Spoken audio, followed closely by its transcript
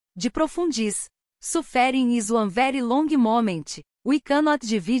de Profundis. Suffering is one very long moment. We cannot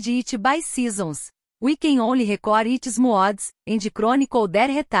divide it by seasons. We can only record its moods, and chronicle their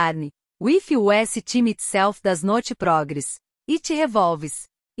return. With US team itself does not progress. It revolves.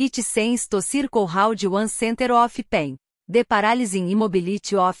 It seems to circle round one center of pain. The paralyzing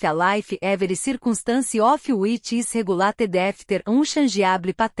immobility of a life every circumstance of which is regulated after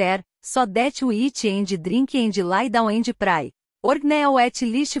unchangeable pattern, so that we eat and drink and lie down and pray. Or kneel at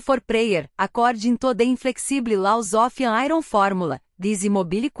least for prayer, according to the inflexible laws of an iron formula, this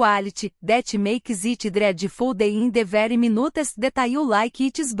immobile quality, that makes it dreadful day in the very minutes that you like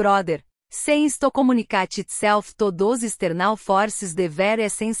its brother. Seems to communicate itself to those external forces the very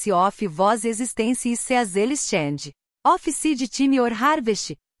essence of vos existence is as exchange. Of seed time or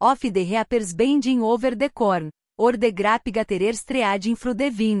harvest, of the reapers bending over the corn, or the grape gatherers treading through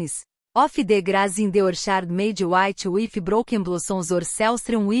the vines. Of the grass in the orchard made white with broken blossoms or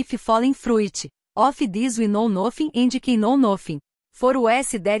celestial with falling fruit. Of this we know nothing and can know nothing. For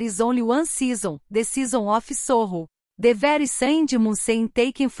us there is only one season, the season of sorrow. The very sun and moon seem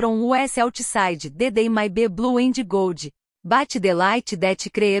taken from us outside, the day might be blue and gold. But the light that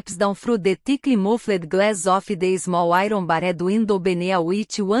creeps down through the thickly muffled glass of the small iron barred window beneath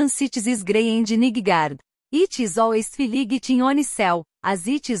which one sits is grey and niggard. It is always feeling in one's cell, as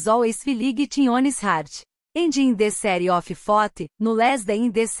it is always feeling in one's heart. And in the series of thought, no less than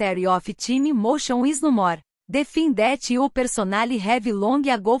in the series of time motion is no more. The thing that you personally have long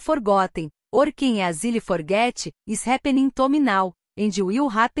ago forgotten, or can easily forget, is happening to me now, and will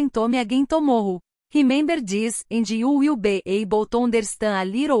happen to me again tomorrow. Remember this, and you will be able to understand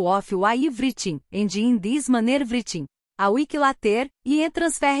a little of why everything, and in this manner everything. A week later, I am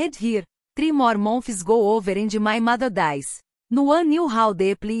transferred here. 3 more months go over and my mother dies. No one knew how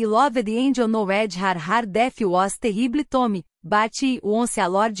deeply I loved and knowed her death was terrible to me, but I, once a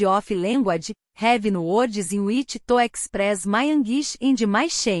lord of language, have no words in which to express my anguish and my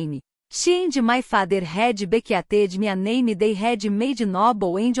shame. She and my father had bequeathed me a name they had made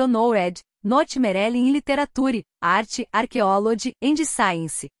noble and honored, not merely in literature, art, archaeology, and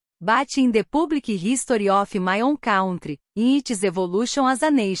science, but in the public history of my own country, in its evolution as a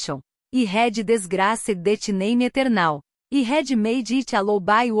nation. I had disgraced that name eternal. I had made it a low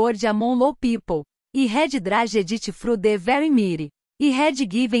byword among low people. I had dragged it through the very mire. I had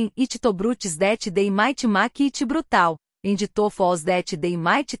given it to brutes that they might make it brutal, and to fools that they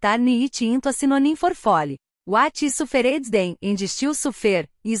might turn it into a synonym for folly. What I suffered then, and still suffer,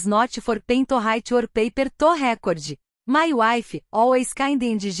 is not for pen to write or paper to record. My wife, always kind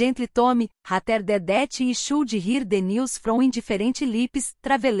and gentle to me, rather than that I should hear the news from indifferent lips,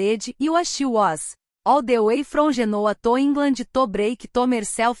 travelled as she was. All the way from Genoa to England to break to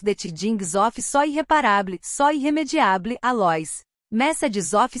herself the tidings of so irreparable, so irremediable alloys.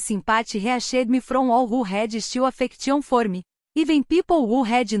 Messages of sympathy reached me from all who had still affection for me. Even people who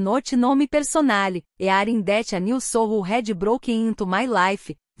had not known me personally, hearing that a new soul had broken into my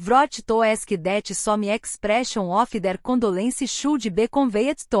life, wrote to ask that some expression of their condolence should be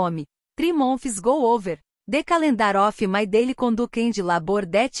conveyed to me. 3 months go over. The calendar of my daily conduct and labor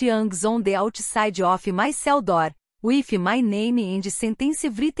that hangs on the outside of my cell door, with my name and sentence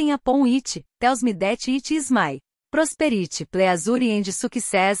written upon it, tells me that it is my prosperity, pleasure and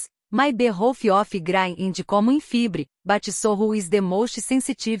success, my behalf of grain and common fibre, but so who is the most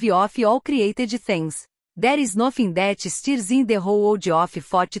sensitive of all created things. There is nothing that stirs in the whole world of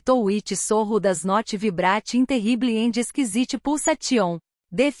thought to which sorrow does not vibrate in terrible and exquisite pulsation.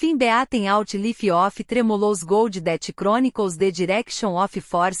 The thin beaten out leaf of tremulous gold that chronicles the direction of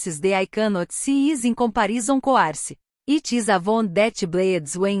forces that I cannot see is in comparison coarse. It is a wound that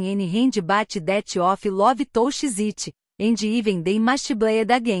bleeds when any hand but that of love touches it, and even they must bleed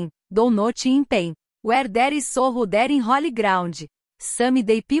again, though not in pain. Where there is sorrow there in holy ground. Some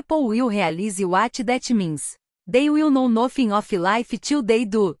day people will realize what that means. They will know nothing of life till they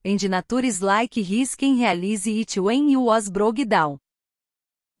do, and nature is like his can realize it when you was broke down.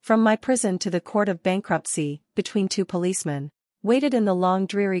 From my prison to the court of bankruptcy, between 2 policemen, waited in the long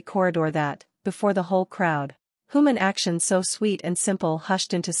dreary corridor that, before the whole crowd, whom an action so sweet and simple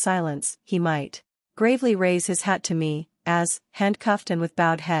hushed into silence, he might gravely raise his hat to me, as, handcuffed and with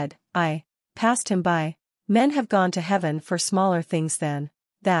bowed head, I passed him by. Men have gone to heaven for smaller things than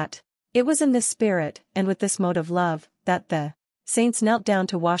that. It was in this spirit, and with this mode of love, that the saints knelt down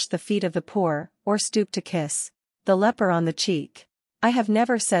to wash the feet of the poor, or stooped to kiss the leper on the cheek. I have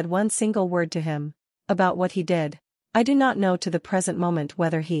never said one single word to him about what he did. I do not know to the present moment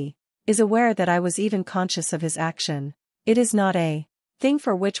whether he is aware that I was even conscious of his action. It is not a thing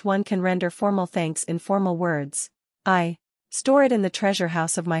for which one can render formal thanks in formal words. I Store it in the treasure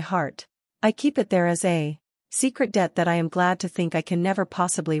house of my heart. I keep it there as a secret debt that I am glad to think I can never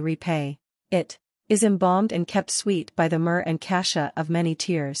possibly repay. It is embalmed and kept sweet by the myrrh and cassia of many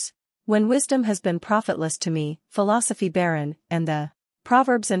tears. When wisdom has been profitless to me, philosophy barren, and the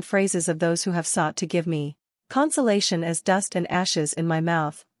proverbs and phrases of those who have sought to give me consolation as dust and ashes in my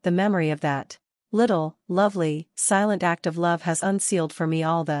mouth, the memory of that little, lovely, silent act of love has unsealed for me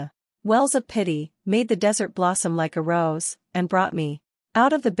all the wells of pity, made the desert blossom like a rose, and brought me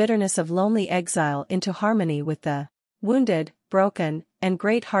out of the bitterness of lonely exile into harmony with the wounded, broken, and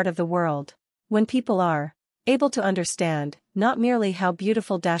great heart of the world. When people are able to understand, not merely how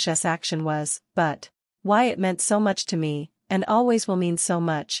beautiful Dash's action was, but why it meant so much to me, and always will mean so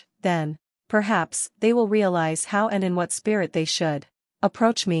much, then, perhaps, they will realize how and in what spirit they should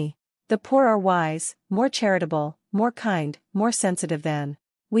approach me. The poor are wise, more charitable, more kind, more sensitive than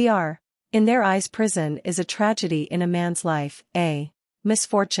we are. In their eyes, prison is a tragedy in a man's life, a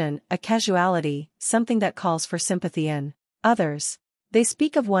misfortune, a casualty, something that calls for sympathy in others. They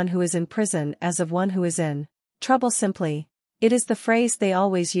speak of one who is in prison as of one who is in trouble simply. It is the phrase they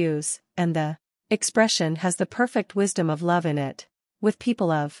always use, and the expression has the perfect wisdom of love in it. With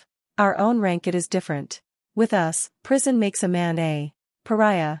people of our own rank it is different. With us, prison makes a man a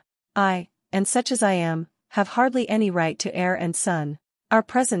pariah. I, and such as I am, have hardly any right to air and sun. Our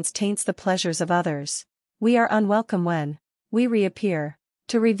presence taints the pleasures of others. We are unwelcome when we reappear.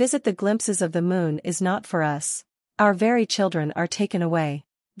 To revisit the glimpses of the moon is not for us. Our very children are taken away.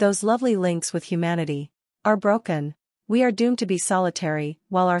 Those lovely links with humanity are broken. We are doomed to be solitary,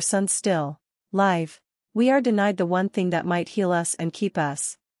 while our sons still live. We are denied the one thing that might heal us and keep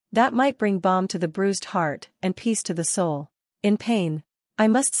us. That might bring balm to the bruised heart and peace to the soul. In pain, I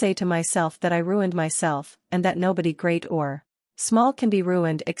must say to myself that I ruined myself, and that nobody great or small can be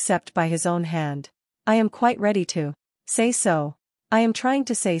ruined except by his own hand. I am quite ready to say so. I am trying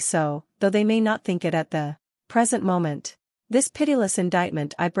to say so, though they may not think it at the present moment. This pitiless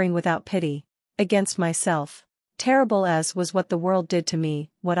indictment I bring without pity, against myself. Terrible as was what the world did to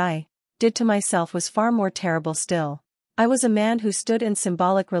me, what I did to myself was far more terrible still. I was a man who stood in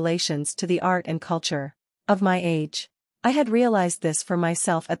symbolic relations to the art and culture of my age. I had realized this for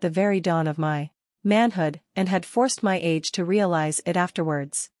myself at the very dawn of my manhood, and had forced my age to realize it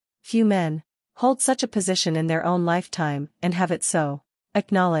afterwards. Few men hold such a position in their own lifetime and have it so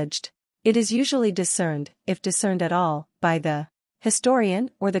acknowledged. It is usually discerned, if discerned at all, by the historian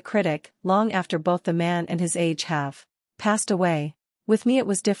or the critic, long after both the man and his age have passed away. With me it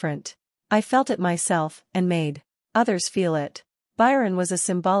was different. I felt it myself, and made others feel it. Byron was a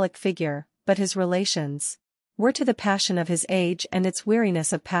symbolic figure, but his relations were to the passion of his age and its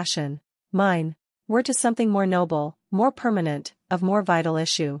weariness of passion. Mine were to something more noble, more permanent, of more vital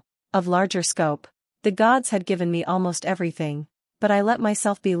issue, of larger scope. The gods had given me almost everything, but I let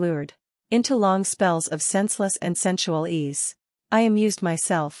myself be lured into long spells of senseless and sensual ease. I amused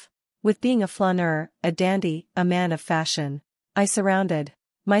myself with being a flaneur, a dandy, a man of fashion. I surrounded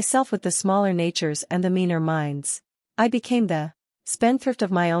myself with the smaller natures and the meaner minds. I became the spendthrift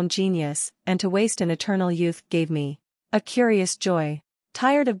of my own genius, and to waste an eternal youth gave me a curious joy.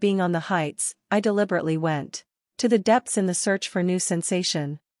 Tired of being on the heights, I deliberately went to the depths in the search for new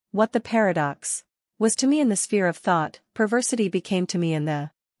sensation. What the paradox was to me in the sphere of thought, perversity became to me in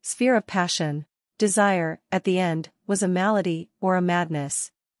the sphere of passion. Desire, at the end, was a malady, or a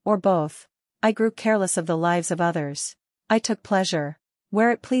madness, or both. I grew careless of the lives of others. I took pleasure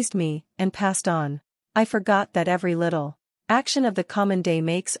where it pleased me, and passed on. I forgot that every little action of the common day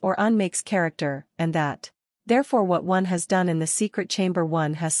makes or unmakes character, and that, therefore, what one has done in the secret chamber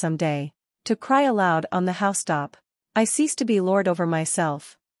one has some day to cry aloud on the housetop. I ceased to be lord over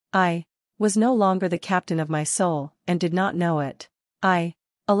myself. I was no longer the captain of my soul, and did not know it. I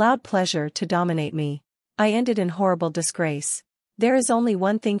allowed pleasure to dominate me. I ended in horrible disgrace. There is only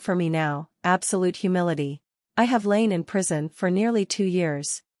one thing for me now, absolute humility. I have lain in prison for nearly 2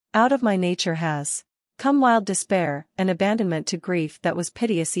 years. Out of my nature has come wild despair, an abandonment to grief that was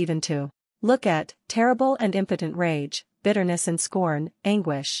piteous even to look at, terrible and impotent rage, bitterness and scorn,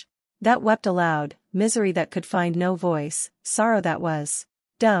 anguish that wept aloud, misery that could find no voice, sorrow that was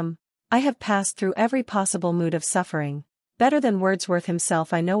dumb. I have passed through every possible mood of suffering. Better than Wordsworth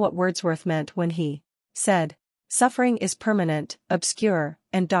himself I know what Wordsworth meant when he said, "Suffering is permanent, obscure,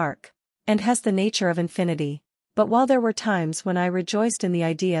 and dark, and has the nature of infinity." But while there were times when I rejoiced in the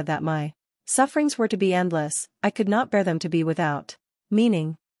idea that my sufferings were to be endless, I could not bear them to be without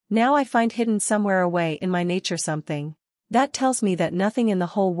meaning. Now I find hidden somewhere away in my nature something that tells me that nothing in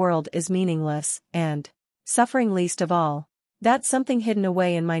the whole world is meaningless, and suffering least of all. That something hidden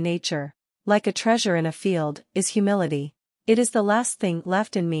away in my nature, like a treasure in a field, is humility. It is the last thing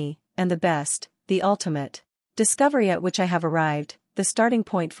left in me, and the best, the ultimate discovery at which I have arrived, the starting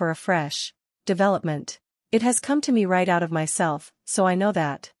point for a fresh development. It has come to me right out of myself, so I know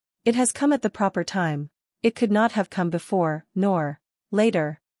that. It has come at the proper time. It could not have come before, nor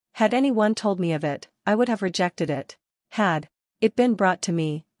later. Had anyone told me of it, I would have rejected it. Had it been brought to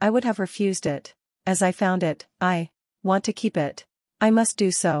me, I would have refused it. As I found it, I want to keep it. I must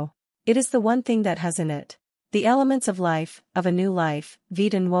do so. It is the one thing that has in it the elements of life, of a new life,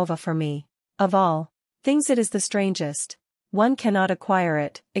 vita nuova for me. Of all things it is the strangest. One cannot acquire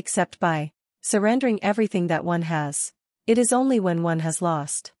it, except by surrendering everything that one has. It is only when one has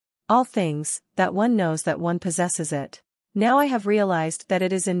lost all things, that one knows that one possesses it. Now I have realized that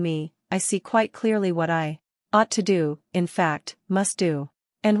it is in me, I see quite clearly what I ought to do, in fact, must do.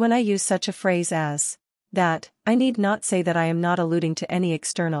 And when I use such a phrase as that, I need not say that I am not alluding to any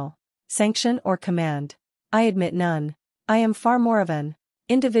external sanction or command. I admit none. I am far more of an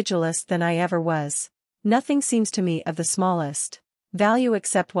individualist than I ever was. Nothing seems to me of the smallest value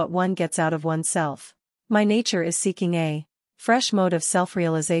except what one gets out of oneself. My nature is seeking a fresh mode of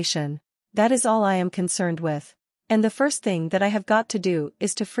self-realization. That is all I am concerned with. And the first thing that I have got to do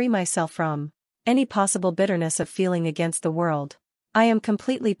is to free myself from any possible bitterness of feeling against the world. I am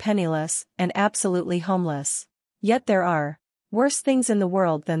completely penniless and absolutely homeless. Yet there are worse things in the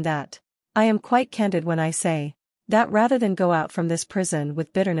world than that. I am quite candid when I say that rather than go out from this prison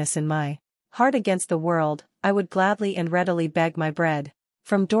with bitterness in my heart against the world, I would gladly and readily beg my bread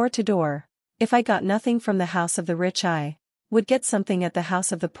from door to door. If I got nothing from the house of the rich, I would get something at the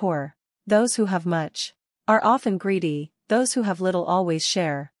house of the poor. Those who have much are often greedy, those who have little always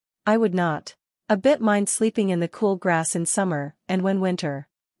share. I would not a bit mind sleeping in the cool grass in summer, and when winter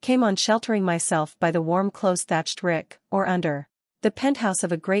came on sheltering myself by the warm close-thatched rick, or under the penthouse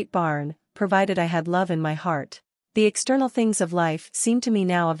of a great barn, provided I had love in my heart. The external things of life seem to me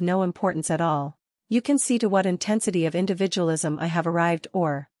now of no importance at all. You can see to what intensity of individualism I have arrived,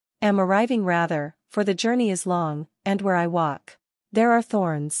 or am arriving rather, for the journey is long, and where I walk there are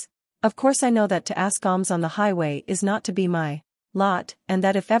thorns. Of course I know that to ask alms on the highway is not to be my lot, and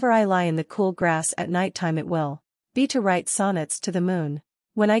that if ever I lie in the cool grass at night time it will be to write sonnets to the moon.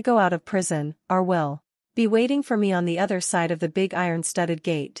 When I go out of prison, R will be waiting for me on the other side of the big iron-studded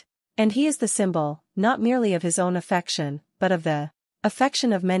gate. And he is the symbol, not merely of his own affection, but of the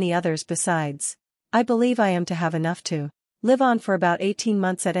affection of many others besides. I believe I am to have enough to live on for about 18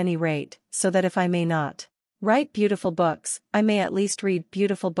 months at any rate, so that if I may not write beautiful books, I may at least read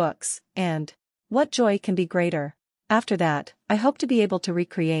beautiful books, and what joy can be greater? After that, I hope to be able to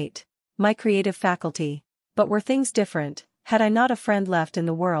recreate my creative faculty. But were things different, had I not a friend left in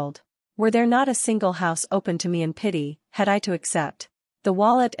the world? Were there not a single house open to me in pity, had I to accept the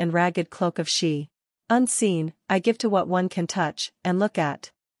wallet and ragged cloak of she unseen, I give to what one can touch and look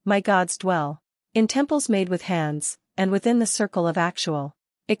at. My gods dwell in temples made with hands, and within the circle of actual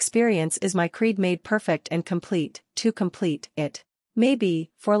experience is my creed made perfect and complete, too complete, it may be,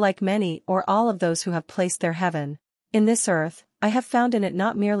 for like many or all of those who have placed their heaven in this earth, I have found in it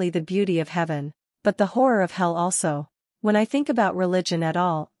not merely the beauty of heaven, but the horror of hell also. When I think about religion at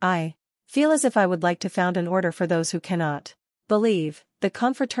all, I feel as if I would like to found an order for those who cannot believe, the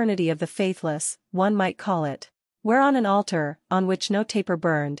confraternity of the faithless, one might call it, where on an altar, on which no taper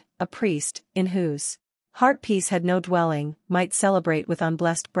burned, a priest, in whose heart peace had no dwelling, might celebrate with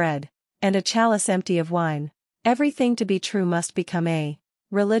unblessed bread, and a chalice empty of wine. Everything to be true must become a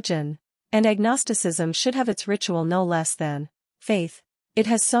religion, and agnosticism should have its ritual no less than faith. It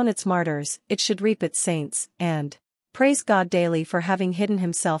has sown its martyrs, it should reap its saints, and praise God daily for having hidden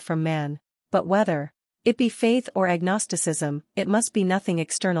himself from man. But whether it be faith or agnosticism, it must be nothing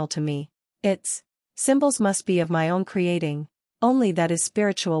external to me. Its symbols must be of my own creating, only that is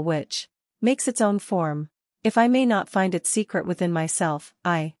spiritual which makes its own form. If I may not find its secret within myself,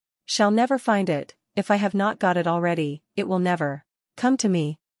 I shall never find it. If I have not got it already, it will never come to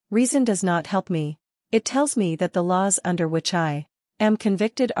me. Reason does not help me. It tells me that the laws under which I am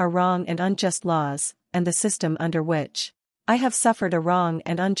convicted are wrong and unjust laws, and the system under which I have suffered a wrong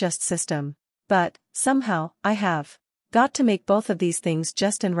and unjust system. But, somehow, I have got to make both of these things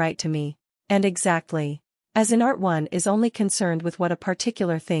just and right to me, and exactly. As in art one is only concerned with what a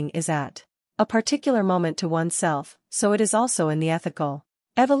particular thing is at a particular moment to oneself, so it is also in the ethical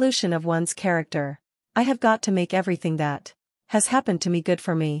evolution of one's character. I have got to make everything that has happened to me good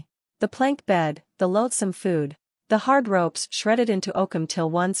for me. The plank bed, the loathsome food, the hard ropes shredded into oakum till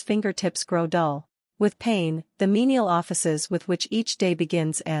one's fingertips grow dull with pain, the menial offices with which each day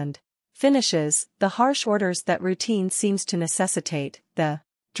begins and finishes, the harsh orders that routine seems to necessitate, the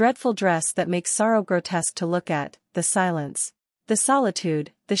dreadful dress that makes sorrow grotesque to look at, the silence, the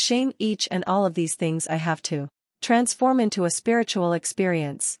solitude, the shame, each and all of these things I have to transform into a spiritual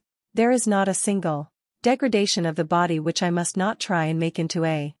experience. There is not a single degradation of the body which I must not try and make into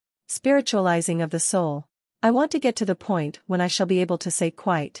a spiritualizing of the soul. I want to get to the point when I shall be able to say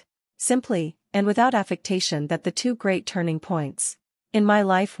quite simply, and without affectation, that the two great turning points in my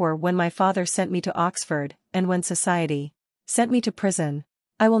life were when my father sent me to Oxford, and when society sent me to prison.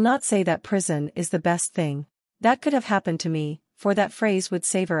 I will not say that prison is the best thing that could have happened to me, for that phrase would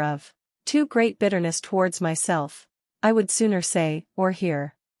savor of too great bitterness towards myself. I would sooner say, or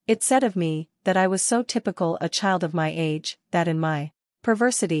hear it said of me, that I was so typical a child of my age, that in my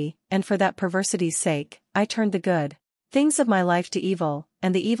perversity, and for that perversity's sake, I turned the good things of my life to evil,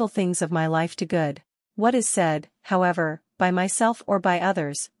 and the evil things of my life to good. What is said, however, by myself or by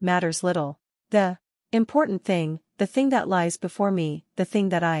others, matters little. The important thing, the thing that lies before me, the thing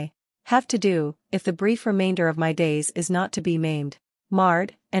that I have to do, if the brief remainder of my days is not to be maimed,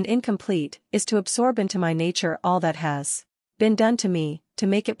 marred, and incomplete, is to absorb into my nature all that has been done to me, to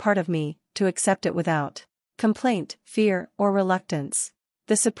make it part of me, to accept it without complaint, fear, or reluctance.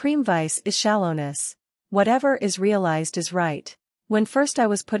 The supreme vice is shallowness. Whatever is realized is right. When first I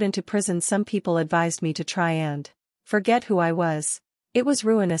was put into prison, some people advised me to try and forget who I was. It was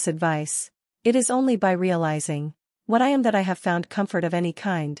ruinous advice. It is only by realizing what I am that I have found comfort of any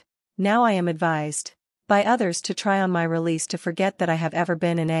kind. Now I am advised by others to try on my release to forget that I have ever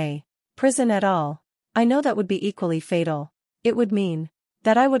been in a prison at all. I know that would be equally fatal. It would mean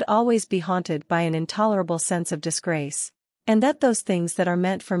that I would always be haunted by an intolerable sense of disgrace, and that those things that are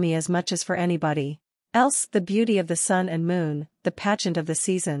meant for me as much as for anybody else, the beauty of the sun and moon, the pageant of the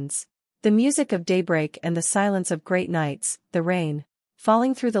seasons, the music of daybreak and the silence of great nights, the rain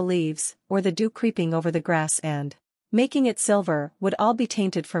falling through the leaves, or the dew creeping over the grass and making it silver, would all be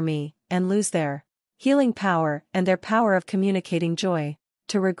tainted for me, and lose their healing power and their power of communicating joy.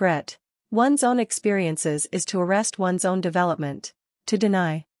 To regret one's own experiences is to arrest one's own development. To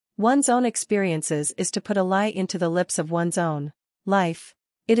deny one's own experiences is to put a lie into the lips of one's own life.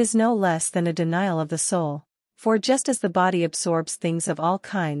 It is no less than a denial of the soul. For just as the body absorbs things of all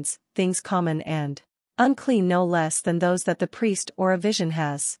kinds, things common and unclean no less than those that the priest or a vision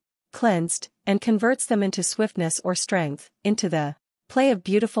has cleansed, and converts them into swiftness or strength, into the play of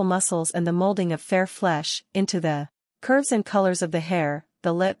beautiful muscles and the molding of fair flesh, into the curves and colors of the hair,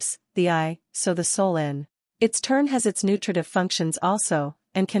 the lips, the eye, so the soul in its turn has its nutritive functions also,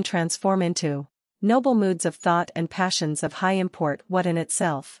 and can transform into noble moods of thought and passions of high import what in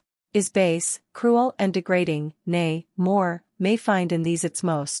itself is base, cruel and degrading, nay, more, may find in these its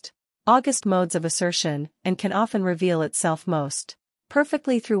most august modes of assertion, and can often reveal itself most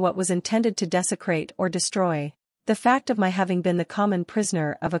perfectly through what was intended to desecrate or destroy. The fact of my having been the common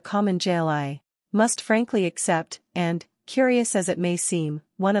prisoner of a common jail I must frankly accept, and, curious as it may seem,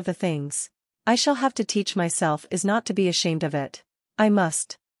 one of the things I shall have to teach myself is not to be ashamed of it. I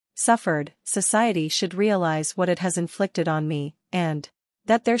must suffered, society should realize what it has inflicted on me, and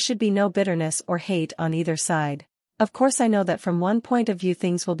that there should be no bitterness or hate on either side. Of course I know that from one point of view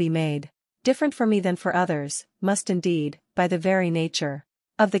things will be made different for me than for others, must indeed, by the very nature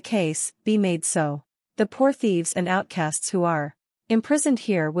of the case, be made so. The poor thieves and outcasts who are imprisoned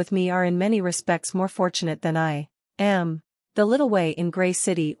here with me are in many respects more fortunate than I am. The little way in Grey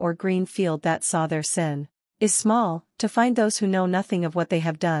City or Green Field that saw their sin is small, to find those who know nothing of what they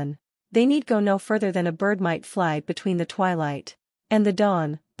have done. They need go no further than a bird might fly between the twilight and the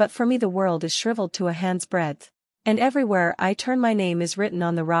dawn, but for me the world is shriveled to a hand's breadth, and everywhere I turn my name is written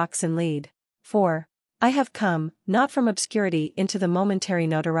on the rocks in lead. For I have come, not from obscurity into the momentary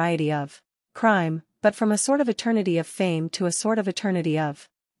notoriety of crime, but from a sort of eternity of fame to a sort of eternity of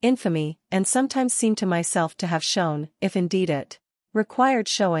infamy, and sometimes seem to myself to have shown, if indeed it required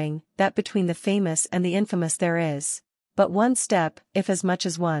showing, that between the famous and the infamous there is but one step, if as much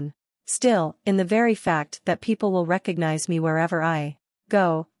as one. Still, in the very fact that people will recognize me wherever I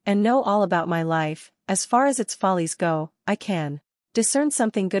go, and know all about my life, as far as its follies go, I can discern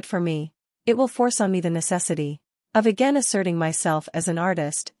something good for me. It will force on me the necessity of again asserting myself as an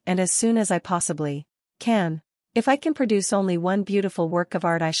artist, and as soon as I possibly can. If I can produce only one beautiful work of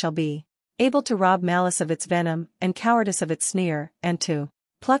art I shall be able to rob malice of its venom, and cowardice of its sneer, and to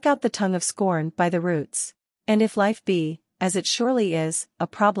pluck out the tongue of scorn by the roots. And if life be, as it surely is, a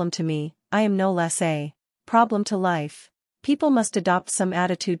problem to me, I am no less a problem to life. People must adopt some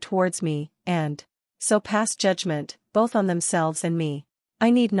attitude towards me, and so pass judgment, both on themselves and me. I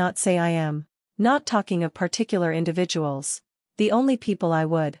need not say I am not talking of particular individuals. The only people I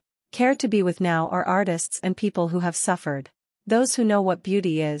would care to be with now are artists and people who have suffered, those who know what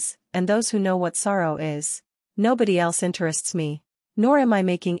beauty is, and those who know what sorrow is. Nobody else interests me. Nor am I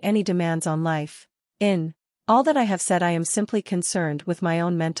making any demands on life. In all that I have said, I am simply concerned with my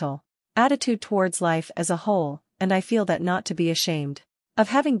own mental attitude towards life as a whole, and I feel that not to be ashamed of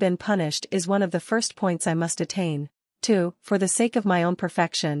having been punished is one of the first points I must attain to, for the sake of my own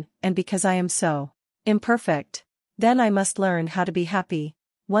perfection, and because I am so imperfect. Then I must learn how to be happy.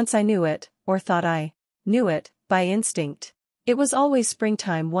 Once I knew it, or thought I knew it, by instinct. It was always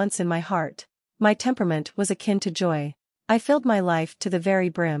springtime once in my heart. My temperament was akin to joy. I filled my life to the very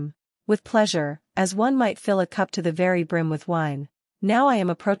brim with pleasure, as one might fill a cup to the very brim with wine. Now I am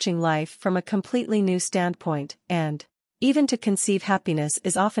approaching life from a completely new standpoint, and even to conceive happiness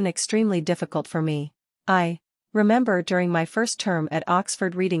is often extremely difficult for me. I remember during my first term at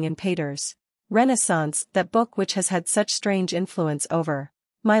Oxford reading in Pater's Renaissance, that book which has had such strange influence over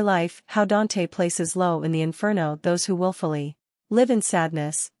my life, how Dante places low in the Inferno those who willfully live in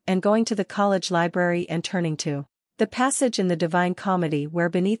sadness, and going to the college library and turning to the passage in the Divine Comedy where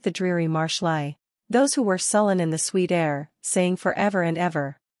beneath the dreary marsh lie those who were sullen in the sweet air, saying for ever and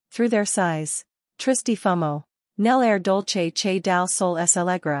ever, through their sighs, Tristi famo, nel air dolce che dal sol es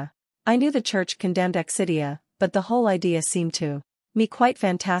allegra. I knew the church condemned excidia, but the whole idea seemed to me quite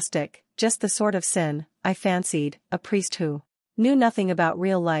fantastic, just the sort of sin, I fancied, a priest who knew nothing about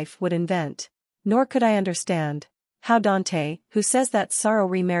real life would invent. Nor could I understand how Dante, who says that sorrow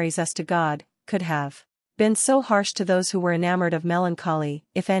remarries us to God, could have been so harsh to those who were enamored of melancholy,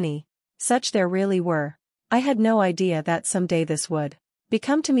 if any such there really were. I had no idea that someday this would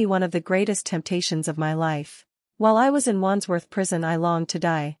become to me one of the greatest temptations of my life. While I was in Wandsworth prison I longed to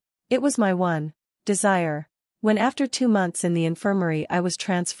die. It was my one desire. When after 2 months in the infirmary I was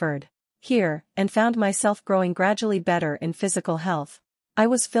transferred here, and found myself growing gradually better in physical health, I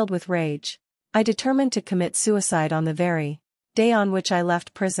was filled with rage. I determined to commit suicide on the very day on which I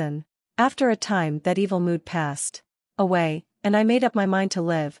left prison. After a time that evil mood passed away, and I made up my mind to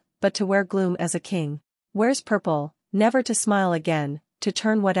live, but to wear gloom as a king wears purple, never to smile again, to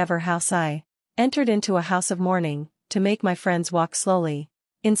turn whatever house I entered into a house of mourning, to make my friends walk slowly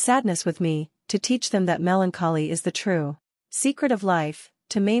in sadness with me, to teach them that melancholy is the true secret of life,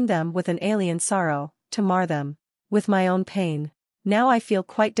 to maim them with an alien sorrow, to mar them with my own pain. Now I feel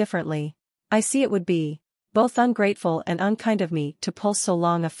quite differently. I see it would be both ungrateful and unkind of me to pull so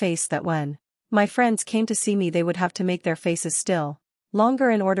long a face that when my friends came to see me they would have to make their faces still longer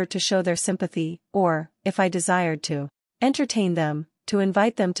in order to show their sympathy, or, if I desired to entertain them, to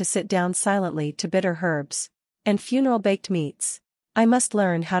invite them to sit down silently to bitter herbs and funeral baked meats. I must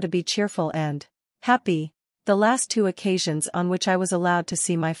learn how to be cheerful and happy. The last 2 occasions on which I was allowed to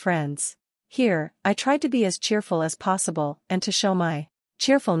see my friends here, I tried to be as cheerful as possible and to show my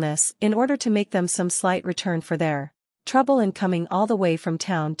cheerfulness in order to make them some slight return for their trouble in coming all the way from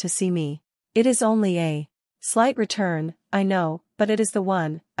town to see me. It is only a slight return, I know, but it is the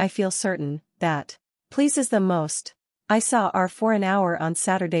one, I feel certain, that pleases them most. I saw R for an hour on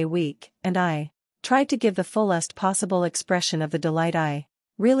Saturday week, and I tried to give the fullest possible expression of the delight I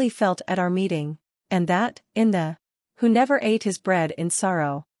really felt at our meeting, and that, in the who never ate his bread in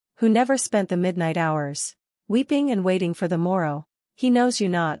sorrow, who never spent the midnight hours weeping and waiting for the morrow. He knows you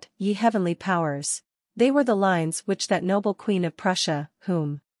not, ye heavenly powers. They were the lines which that noble Queen of Prussia,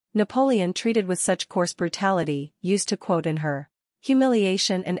 whom Napoleon treated with such coarse brutality, used to quote in her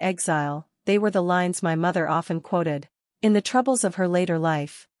humiliation and exile. They were the lines my mother often quoted in the troubles of her later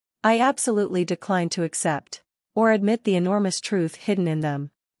life. I absolutely declined to accept or admit the enormous truth hidden in them.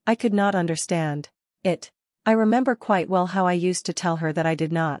 I could not understand it. I remember quite well how I used to tell her that I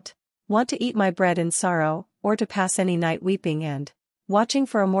did not want to eat my bread in sorrow, or to pass any night weeping and watching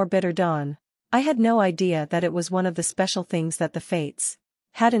for a more bitter dawn. I had no idea that it was one of the special things that the fates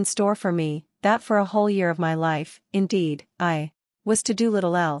had in store for me, that for a whole year of my life, indeed, I was to do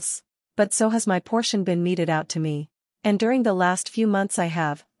little else. But so has my portion been meted out to me. And during the last few months I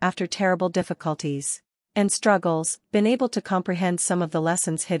have, after terrible difficulties and struggles, been able to comprehend some of the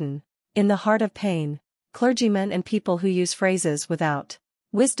lessons hidden in the heart of pain. Clergymen and people who use phrases without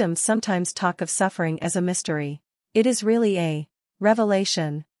wisdom sometimes talk of suffering as a mystery. It is really a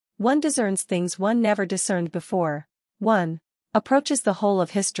revelation. One discerns things one never discerned before. One approaches the whole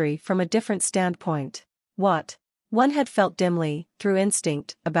of history from a different standpoint. What one had felt dimly, through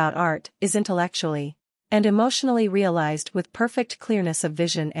instinct, about art, is intellectually and emotionally realized with perfect clearness of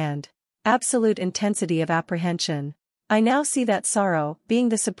vision and absolute intensity of apprehension. I now see that sorrow, being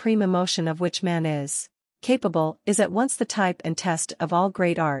the supreme emotion of which man is capable, is at once the type and test of all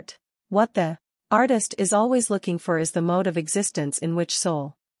great art. What the artist is always looking for is the mode of existence in which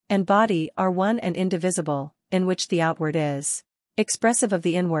soul and body are one and indivisible, in which the outward is expressive of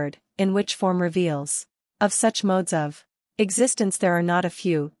the inward, in which form reveals Of such modes of existence there are not a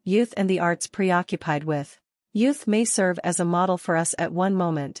few, youth and the arts preoccupied with. Youth may serve as a model for us at one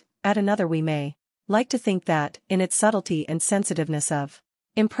moment, at another we may like to think that, in its subtlety and sensitiveness of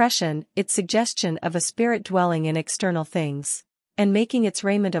impression, its suggestion of a spirit dwelling in external things, and making its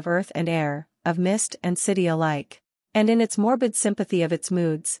raiment of earth and air, of mist and city alike, and in its morbid sympathy of its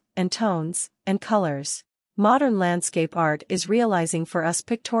moods, and tones, and colors, modern landscape art is realizing for us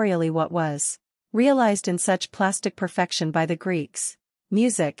pictorially what was realized in such plastic perfection by the Greeks.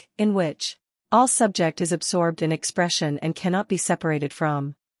 Music, in which all subject is absorbed in expression and cannot be separated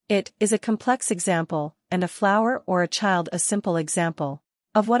from it, is a complex example, and a flower or a child a simple example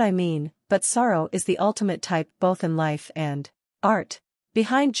of what I mean, but sorrow is the ultimate type both in life and art.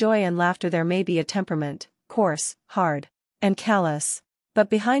 Behind joy and laughter there may be a temperament, coarse, hard, and callous, but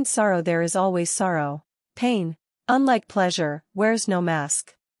behind sorrow there is always sorrow. Pain, unlike pleasure, wears no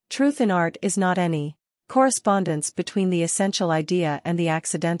mask. Truth in art is not any correspondence between the essential idea and the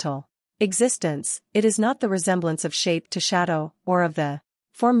accidental existence. It is not the resemblance of shape to shadow, or of the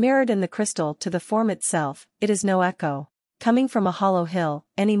form mirrored in the crystal to the form itself. It is no echo coming from a hollow hill,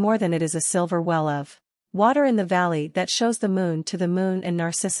 any more than it is a silver well of water in the valley that shows the moon to the moon and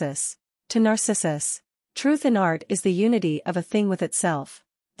Narcissus to Narcissus. Truth in art is the unity of a thing with itself,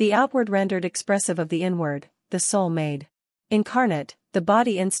 the outward rendered expressive of the inward, the soul made incarnate, the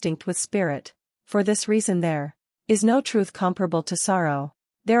body instinct with spirit. For this reason there is no truth comparable to sorrow.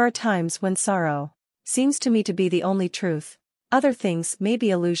 There are times when sorrow seems to me to be the only truth. Other things may be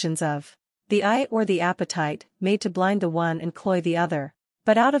illusions of the eye or the appetite, made to blind the one and cloy the other.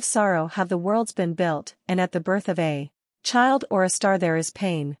 But out of sorrow have the worlds been built, and at the birth of a child or a star there is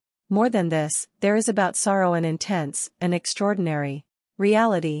pain. More than this, there is about sorrow an intense, an extraordinary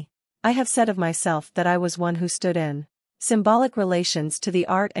reality. I have said of myself that I was one who stood in symbolic relations to the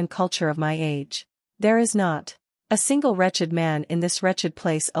art and culture of my age. There is not a single wretched man in this wretched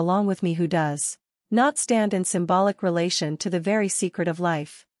place along with me who does not stand in symbolic relation to the very secret of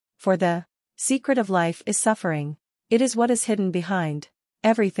life. For the secret of life is suffering. It is what is hidden behind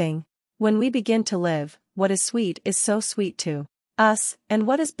everything. When we begin to live, what is sweet is so sweet to us, and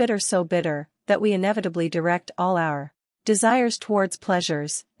what is bitter so bitter, that we inevitably direct all our desires towards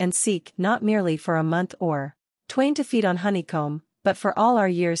pleasures, and seek not merely for a month or twain to feed on honeycomb, but for all our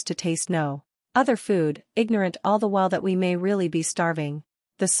years to taste no other food, ignorant all the while that we may really be starving.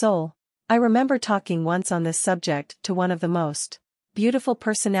 The soul. I remember talking once on this subject to one of the most beautiful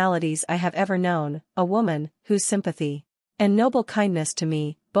personalities I have ever known, a woman whose sympathy and noble kindness to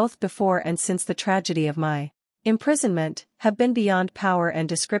me, both before and since the tragedy of my imprisonment, have been beyond power and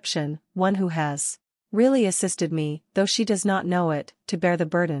description, one who has really assisted me, though she does not know it, to bear the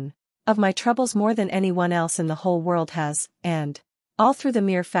burden of my troubles more than anyone else in the whole world has, and all through the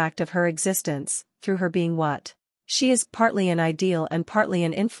mere fact of her existence, through her being what she is, partly an ideal and partly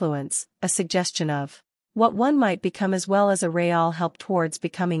an influence, a suggestion of what one might become as well as a real help towards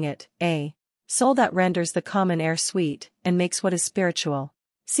becoming it, a soul that renders the common air sweet, and makes what is spiritual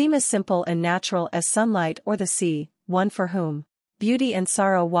seem as simple and natural as sunlight or the sea, one for whom beauty and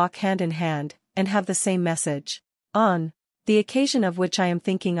sorrow walk hand in hand, and have the same message. On the occasion of which I am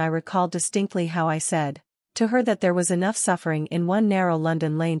thinking I recall distinctly how I said to her that there was enough suffering in one narrow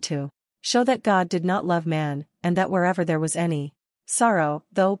London lane to show that God did not love man, and that wherever there was any sorrow,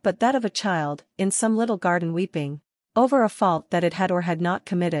 though but that of a child, in some little garden weeping over a fault that it had or had not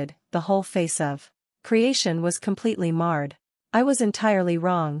committed, the whole face of creation was completely marred. I was entirely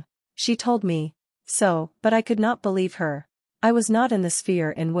wrong. She told me so, but I could not believe her. I was not in the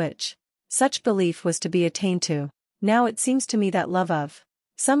sphere in which such belief was to be attained to. Now it seems to me that love of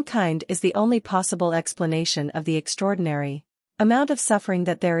some kind is the only possible explanation of the extraordinary amount of suffering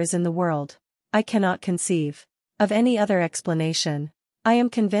that there is in the world. I cannot conceive of any other explanation. I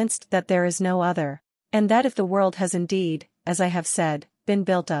am convinced that there is no other, and that if the world has indeed, as I have said, been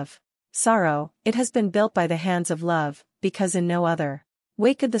built of sorrow, it has been built by the hands of love, because in no other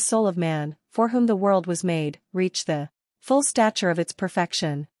way could the soul of man, for whom the world was made, reach the full stature of its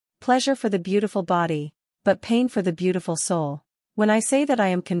perfection. Pleasure for the beautiful body, but pain for the beautiful soul. When I say that I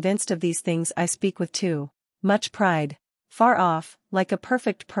am convinced of these things I speak with too much pride. Far off, like a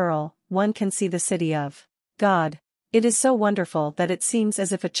perfect pearl, one can see the city of God. It is so wonderful that it seems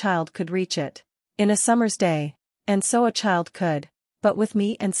as if a child could reach it in a summer's day. And so a child could. But with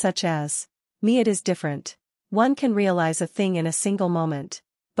me and such as me it is different. One can realize a thing in a single moment,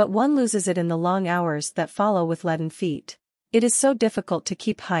 but one loses it in the long hours that follow with leaden feet. It is so difficult to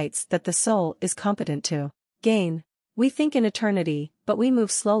keep heights that the soul is competent to gain. We think in eternity, but we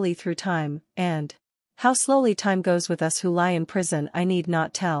move slowly through time, and how slowly time goes with us who lie in prison I need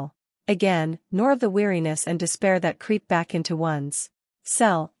not tell. again, nor of the weariness and despair that creep back into one's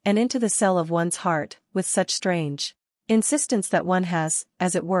cell, and into the cell of one's heart, with such strange insistence that one has,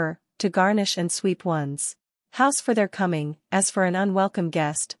 as it were, to garnish and sweep one's house for their coming, as for an unwelcome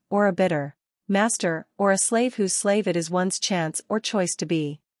guest, or a bitter master, or a slave whose slave it is one's chance or choice to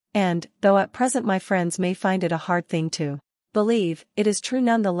be. And, though at present my friends may find it a hard thing to believe, it is true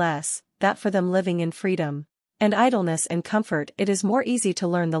none the less, that for them living in freedom and idleness and comfort it is more easy to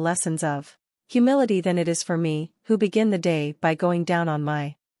learn the lessons of humility than it is for me, who begin the day by going down on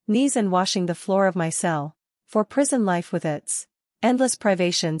my knees and washing the floor of my cell. For prison life with its endless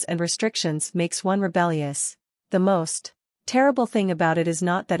privations and restrictions makes one rebellious. The most terrible thing about it is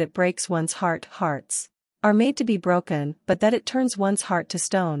not that it breaks one's heart. Hearts are made to be broken, but that it turns one's heart to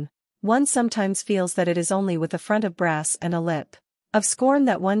stone. One sometimes feels that it is only with a front of brass and a lip of scorn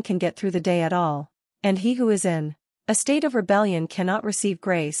that one can get through the day at all. And he who is in a state of rebellion cannot receive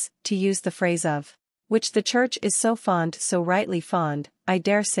grace, to use the phrase of which the church is so fond, so rightly fond, I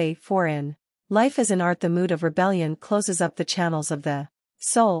dare say, for in life as in art the mood of rebellion closes up the channels of the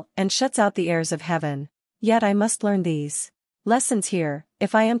soul, and shuts out the airs of heaven. Yet I must learn these lessons here,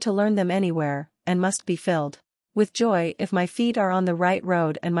 if I am to learn them anywhere, and must be filled with joy if my feet are on the right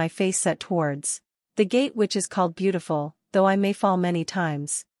road and my face set towards the gate which is called beautiful, though I may fall many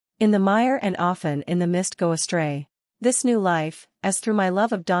times in the mire and often in the mist go astray. This new life, as through my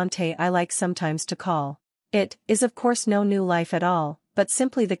love of Dante I like sometimes to call it, is of course no new life at all, but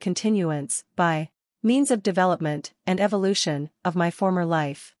simply the continuance, by means of development and evolution, of my former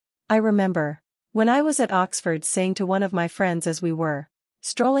life. I remember, when I was at Oxford, saying to one of my friends as we were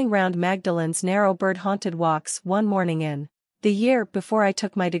strolling round Magdalen's narrow bird-haunted walks one morning in the year before I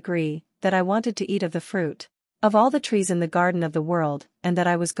took my degree, that I wanted to eat of the fruit of all the trees in the garden of the world, and that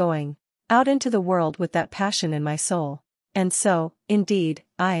I was going out into the world with that passion in my soul. And so, indeed,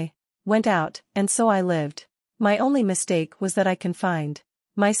 I went out, and so I lived. My only mistake was that I confined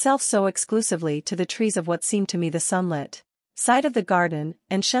myself so exclusively to the trees of what seemed to me the sunlit side of the garden,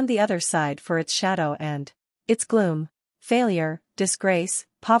 and shunned the other side for its shadow and its gloom. Failure, disgrace,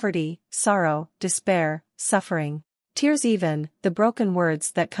 poverty, sorrow, despair, suffering, tears, even the broken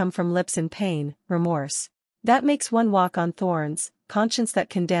words that come from lips in pain, remorse that makes one walk on thorns, conscience that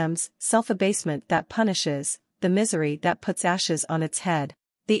condemns, self-abasement that punishes, the misery that puts ashes on its head,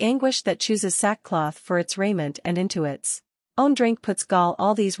 the anguish that chooses sackcloth for its raiment and into its own drink puts gall.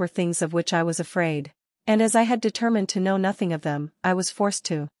 All these were things of which I was afraid, and as I had determined to know nothing of them, I was forced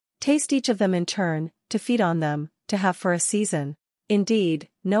to taste each of them in turn, to feed on them, to have for a season, indeed,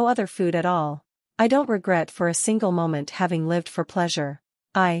 no other food at all. I don't regret for a single moment having lived for pleasure.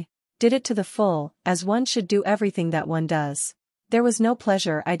 I did it to the full, as one should do everything that one does. There was no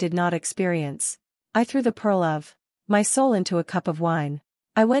pleasure I did not experience. I threw the pearl of my soul into a cup of wine.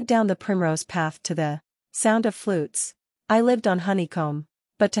 I went down the primrose path to the sound of flutes. I lived on honeycomb.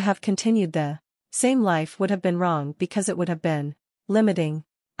 But to have continued the same life would have been wrong, because it would have been limiting.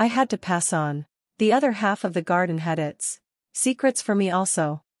 I had to pass on. The other half of the garden had its secrets for me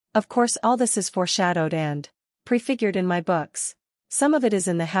also. Of course all this is foreshadowed and prefigured in my books. Some of it is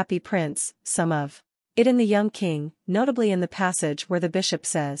in The Happy Prince, some of it in The Young King, notably in the passage where the bishop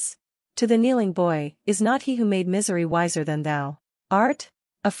says to the kneeling boy, "Is not he who made misery wiser than thou art?"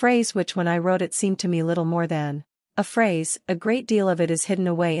 A phrase which when I wrote it seemed to me little more than a phrase. A great deal of it is hidden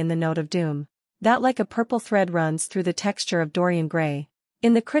away in the note of doom that like a purple thread runs through the texture of Dorian Gray.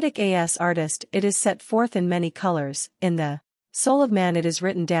 In the critic as artist it is set forth in many colors, in the soul of man it is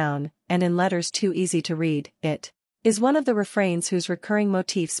written down, and in letters too easy to read. It is one of the refrains whose recurring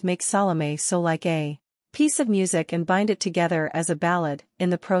motifs make Salome so like a piece of music and bind it together as a ballad, in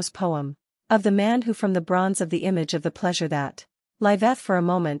the prose poem of the man who from the bronze of the image of the pleasure that liveth for a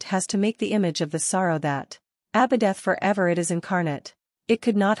moment has to make the image of the sorrow that abideth for ever. It is incarnate. It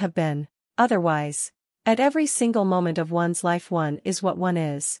could not have been otherwise. At every single moment of one's life one is what one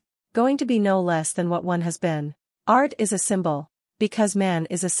is, going to be no less than what one has been. Art is a symbol, because man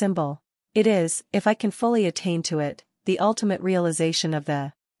is a symbol. It is, if I can fully attain to it, the ultimate realization of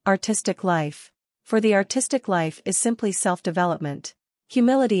the artistic life. For the artistic life is simply self-development.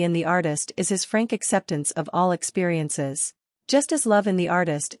 Humility in the artist is his frank acceptance of all experiences, just as love in the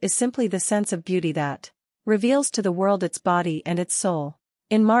artist is simply the sense of beauty that reveals to the world its body and its soul.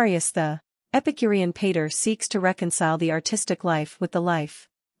 In Marius the Epicurean painter seeks to reconcile the artistic life with the life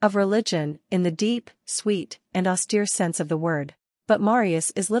of religion, in the deep, sweet, and austere sense of the word. But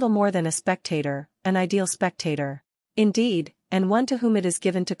Marius is little more than a spectator, an ideal spectator, indeed, and one to whom it is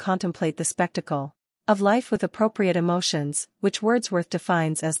given to contemplate the spectacle of life with appropriate emotions, which Wordsworth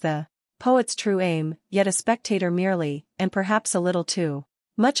defines as the poet's true aim, yet a spectator merely, and perhaps a little too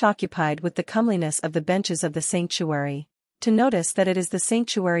much occupied with the comeliness of the benches of the sanctuary, to notice that it is the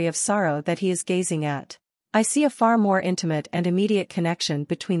sanctuary of sorrow that he is gazing at. I see a far more intimate and immediate connection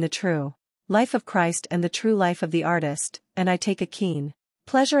between the true life of Christ and the true life of the artist, and I take a keen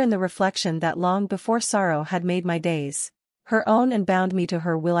pleasure in the reflection that long before sorrow had made my days her own and bound me to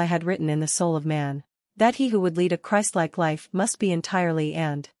her will, I had written in the soul of man, that he who would lead a Christ-like life must be entirely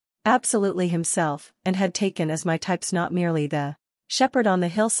and absolutely himself, and had taken as my types not merely the shepherd on the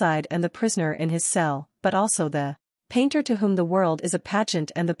hillside and the prisoner in his cell, but also the painter to whom the world is a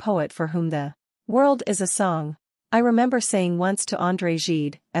pageant and the poet for whom the world is a song. I remember saying once to André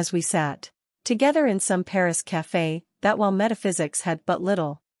Gide, as we sat together in some Paris café, that while metaphysics had but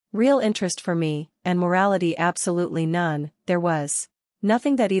little real interest for me, and morality absolutely none, there was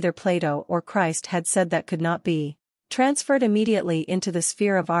nothing that either Plato or Christ had said that could not be transferred immediately into the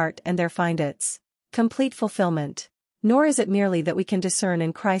sphere of art and there find its complete fulfillment. Nor is it merely that we can discern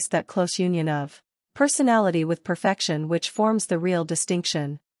in Christ that close union of personality with perfection which forms the real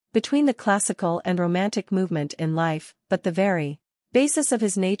distinction between the classical and romantic movement in life, but the very basis of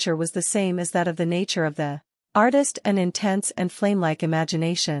his nature was the same as that of the nature of the artist, an intense and flame-like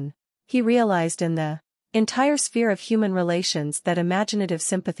imagination. He realized in the entire sphere of human relations that imaginative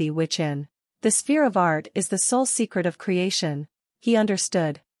sympathy which in the sphere of art is the sole secret of creation. He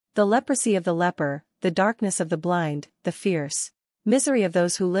understood the leprosy of the leper, the darkness of the blind, the fierce misery of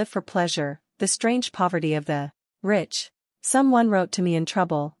those who live for pleasure, the strange poverty of the rich. Someone wrote to me in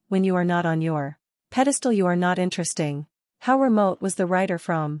trouble, when you are not on your pedestal you are not interesting. How remote was the writer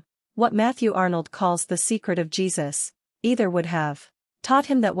from what Matthew Arnold calls the secret of Jesus. Either would have taught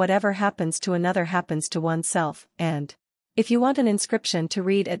him that whatever happens to another happens to oneself, and if you want an inscription to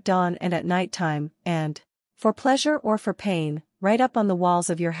read at dawn and at night time, and for pleasure or for pain, write up on the walls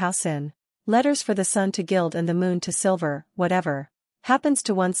of your house in letters for the sun to gild and the moon to silver, whatever happens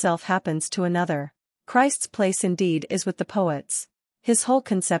to oneself happens to another. Christ's place indeed is with the poets. His whole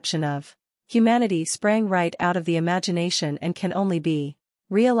conception of humanity sprang right out of the imagination and can only be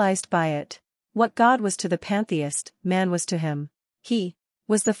realized by it. What God was to the pantheist, man was to him. He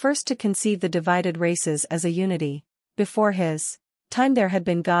was the first to conceive the divided races as a unity. Before his time there had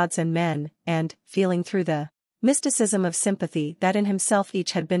been gods and men, and, feeling through the mysticism of sympathy that in himself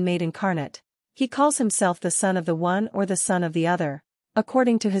each had been made incarnate, he calls himself the son of the one or the son of the other,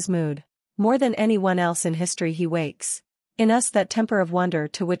 according to his mood. More than anyone else in history he wakes in us that temper of wonder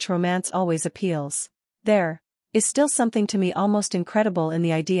to which romance always appeals. There is still something to me almost incredible in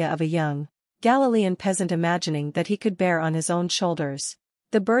the idea of a young Galilean peasant imagining that he could bear on his own shoulders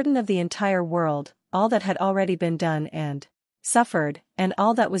the burden of the entire world, all that had already been done and suffered, and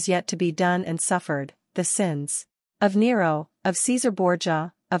all that was yet to be done and suffered, the sins of Nero, of Caesar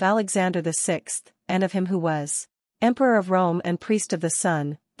Borgia, of Alexander VI, and of him who was Emperor of Rome and priest of the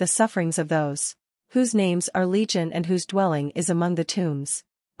sun, the sufferings of those whose names are legion and whose dwelling is among the tombs,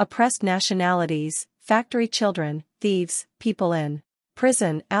 oppressed nationalities, factory children, thieves, people in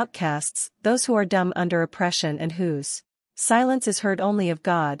prison, outcasts, those who are dumb under oppression and whose silence is heard only of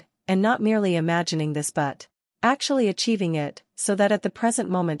God, and not merely imagining this but actually achieving it, so that at the present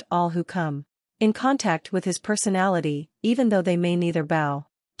moment all who come in contact with his personality, even though they may neither bow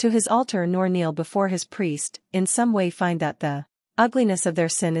to his altar nor kneel before his priest, in some way find that the ugliness of their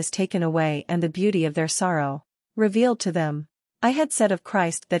sin is taken away and the beauty of their sorrow revealed to them. I had said of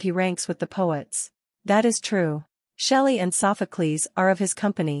Christ that he ranks with the poets. That is true. Shelley and Sophocles are of his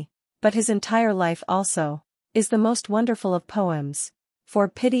company, but his entire life also is the most wonderful of poems. For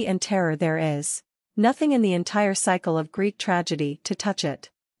pity and terror there is nothing in the entire cycle of Greek tragedy to touch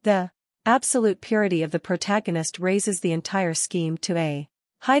it. The absolute purity of the protagonist raises the entire scheme to a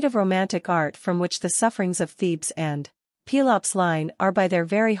height of romantic art from which the sufferings of Thebes and Pelops' line are by their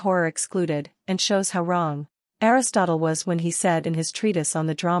very horror excluded, and shows how wrong Aristotle was when he said in his treatise on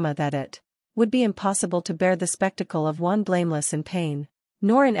the drama that it would be impossible to bear the spectacle of one blameless in pain.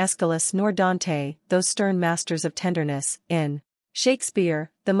 Nor in Aeschylus nor Dante, those stern masters of tenderness, in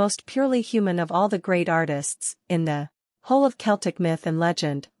Shakespeare, the most purely human of all the great artists, in the whole of Celtic myth and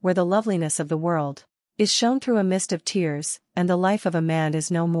legend, where the loveliness of the world is shown through a mist of tears, and the life of a man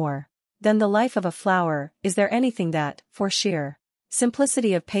is no more than the life of a flower. Is there anything that, for sheer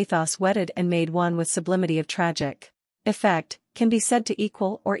simplicity of pathos wedded and made one with sublimity of tragic effect, can be said to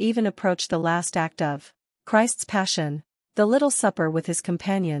equal or even approach the last act of Christ's Passion? The little supper with his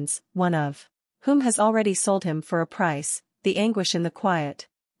companions, one of whom has already sold him for a price, the anguish in the quiet,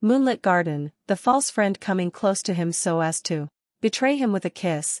 moonlit garden, the false friend coming close to him so as to betray him with a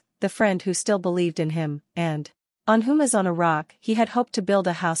kiss, the friend who still believed in him, and on whom as on a rock he had hoped to build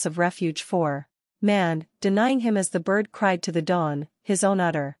a house of refuge for man, denying him as the bird cried to the dawn, his own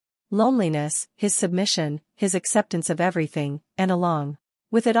utter loneliness, his submission, his acceptance of everything, and along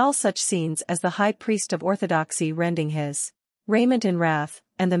with it all such scenes as the high priest of orthodoxy rending his raiment in wrath,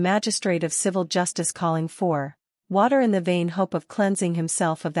 and the magistrate of civil justice calling for water in the vain hope of cleansing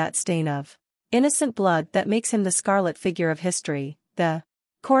himself of that stain of innocent blood that makes him the scarlet figure of history, the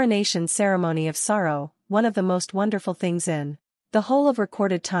coronation ceremony of sorrow, one of the most wonderful things in the whole of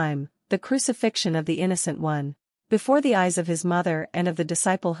recorded time, the crucifixion of the innocent one, before the eyes of his mother and of the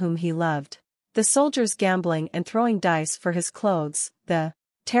disciple whom he loved, the soldiers gambling and throwing dice for his clothes, the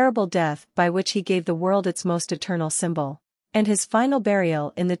terrible death by which he gave the world its most eternal symbol, and his final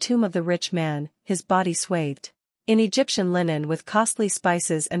burial in the tomb of the rich man, his body swathed in Egyptian linen with costly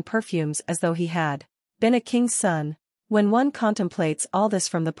spices and perfumes as though he had been a king's son. When one contemplates all this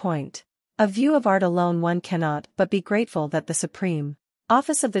from the point of view of art alone, one cannot but be grateful that the supreme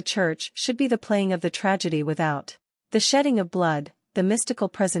office of the Church should be the playing of the tragedy without the shedding of blood, the mystical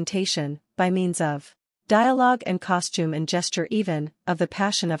presentation, by means of dialogue and costume and gesture even, of the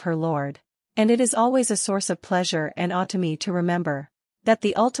passion of her Lord. And it is always a source of pleasure and ought to me to remember that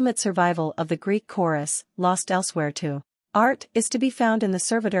the ultimate survival of the Greek chorus, lost elsewhere to art, is to be found in the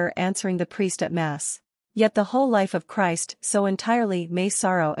servitor answering the priest at Mass. Yet the whole life of Christ so entirely may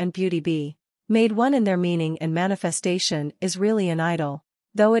sorrow and beauty be made one in their meaning and manifestation is really an idyll,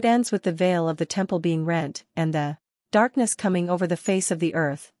 though it ends with the veil of the temple being rent, and the darkness coming over the face of the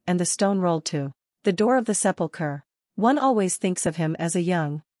earth, and the stone rolled to the door of the sepulchre. One always thinks of him as a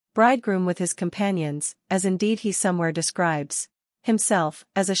young bridegroom with his companions, as indeed he somewhere describes himself,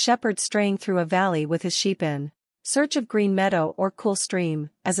 as a shepherd straying through a valley with his sheep in search of green meadow or cool stream,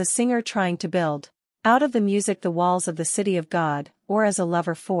 as a singer trying to build out of the music the walls of the city of God, or as a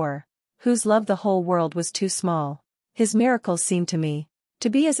lover for whose love the whole world was too small. His miracles seem to me to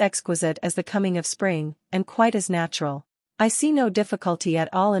be as exquisite as the coming of spring, and quite as natural. I see no difficulty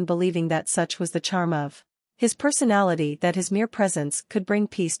at all in believing that such was the charm of his personality, that his mere presence could bring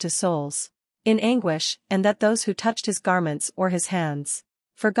peace to souls in anguish, and that those who touched his garments or his hands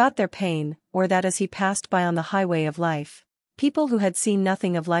forgot their pain, or that as he passed by on the highway of life, people who had seen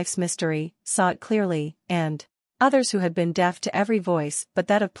nothing of life's mystery saw it clearly, and others who had been deaf to every voice but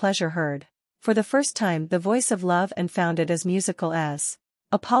that of pleasure heard for the first time the voice of love and found it as musical as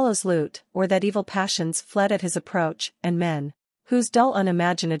Apollo's lute, or that evil passions fled at his approach, and men whose dull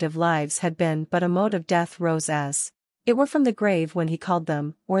unimaginative lives had been but a mode of death rose as it were from the grave when he called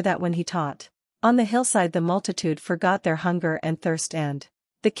them, or that when he taught on the hillside the multitude forgot their hunger and thirst and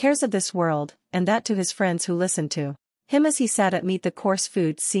the cares of this world, and that to his friends who listened to him as he sat at meat the coarse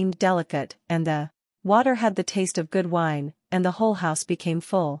food seemed delicate, and the water had the taste of good wine, and the whole house became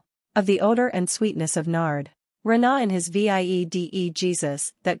full of the odor and sweetness of nard. Renan in his Viede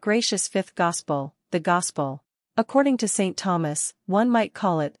Jesus, that gracious fifth gospel, the gospel according to St. Thomas, one might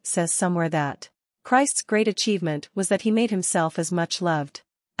call it, says somewhere that Christ's great achievement was that he made himself as much loved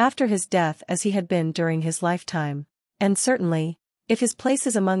after his death as he had been during his lifetime. And certainly, if his place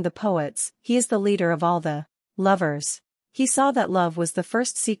is among the poets, he is the leader of all the lovers. He saw that love was the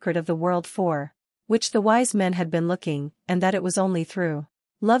first secret of the world for which the wise men had been looking, and that it was only through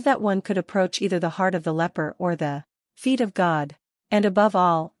love that one could approach either the heart of the leper or the feet of God. And above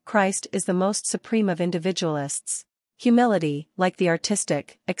all, Christ is the most supreme of individualists. Humility, like the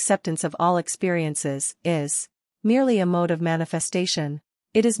artistic acceptance of all experiences, is merely a mode of manifestation.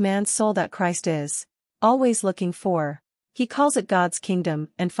 It is man's soul that Christ is always looking for. He calls it God's kingdom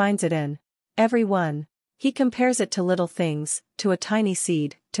and finds it in every one. He compares it to little things, to a tiny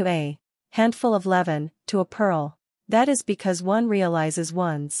seed, to a handful of leaven, to a pearl. That is because one realizes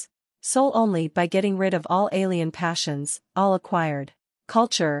one's soul only by getting rid of all alien passions, all acquired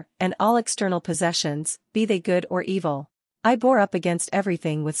culture, and all external possessions, be they good or evil. I bore up against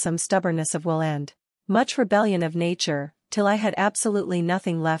everything with some stubbornness of will and much rebellion of nature, till I had absolutely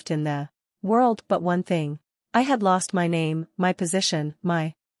nothing left in the world but one thing. I had lost my name, my position,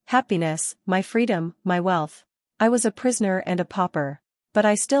 my happiness, my freedom, my wealth. I was a prisoner and a pauper. But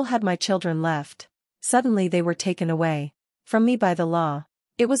I still had my children left. Suddenly they were taken away from me by the law.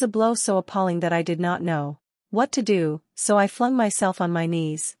 It was a blow so appalling that I did not know what to do, so I flung myself on my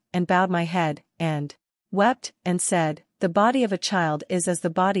knees, and bowed my head, and wept, and said, "The body of a child is as the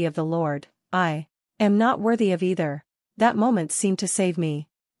body of the Lord. I am not worthy of either." That moment seemed to save me.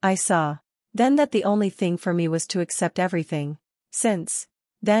 I saw then that the only thing for me was to accept everything. Since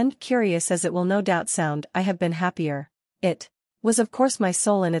then, curious as it will no doubt sound, I have been happier. It was of course my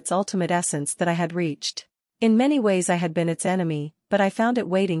soul in its ultimate essence that I had reached. In many ways I had been its enemy, but I found it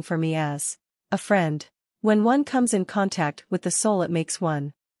waiting for me as a friend. When one comes in contact with the soul, it makes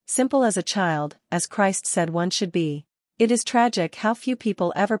one simple as a child, as Christ said one should be. It is tragic how few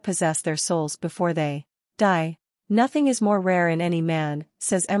people ever possess their souls before they die. Nothing is more rare in any man,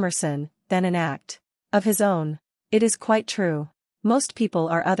 says Emerson, than an act of his own. It is quite true. Most people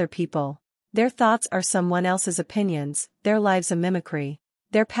are other people. Their thoughts are someone else's opinions, their lives a mimicry,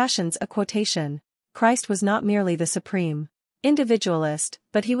 their passions a quotation. Christ was not merely the supreme individualist,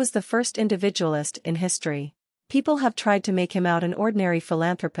 but he was the first individualist in history. People have tried to make him out an ordinary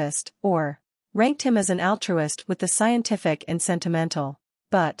philanthropist, or ranked him as an altruist with the scientific and sentimental.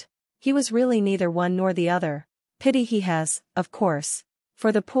 But he was really neither one nor the other. Pity he has, of course,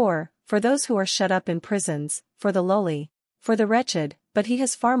 for the poor, for those who are shut up in prisons, for the lowly, for the wretched, but he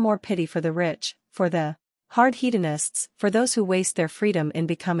has far more pity for the rich, for the hard hedonists, for those who waste their freedom in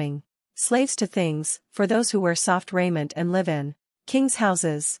becoming slaves to things, for those who wear soft raiment and live in kings'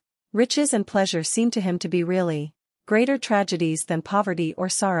 houses. Riches and pleasure seem to him to be really greater tragedies than poverty or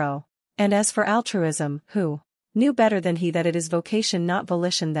sorrow. And as for altruism, who knew better than he that it is vocation not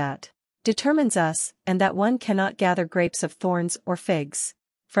volition that determines us, and that one cannot gather grapes of thorns or figs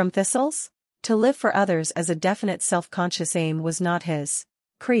from thistles? To live for others as a definite self-conscious aim was not his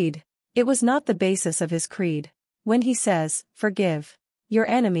creed. It was not the basis of his creed. When he says, "Forgive your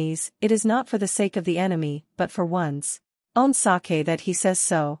enemies," it is not for the sake of the enemy, but for one's own sake that he says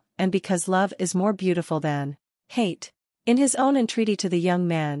so, and because love is more beautiful than hate. In his own entreaty to the young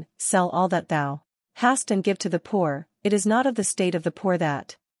man, "Sell all that thou hast and give to the poor," it is not of the state of the poor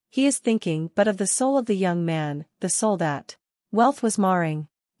that he is thinking, but of the soul of the young man, the soul that wealth was marring.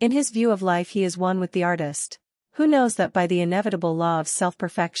 In his view of life he is one with the artist, who knows that by the inevitable law of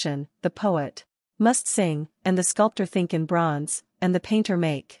self-perfection, the poet must sing, and the sculptor think in bronze, and the painter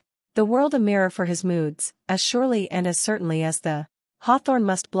make the world a mirror for his moods, as surely and as certainly as the hawthorn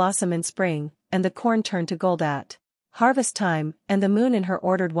must blossom in spring, and the corn turn to gold at harvest time, and the moon in her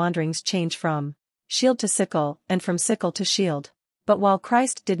ordered wanderings change from shield to sickle, and from sickle to shield. But while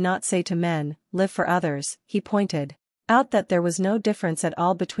Christ did not say to men, "Live for others," he pointed out that there was no difference at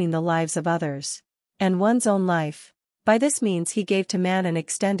all between the lives of others and one's own life. By this means he gave to man an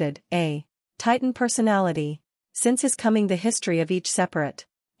extended, a Titan personality. Since his coming the history of each separate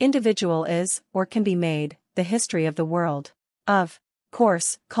individual is, or can be made, the history of the world. Of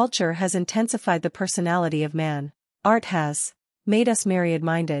course, culture has intensified the personality of man. Art has made us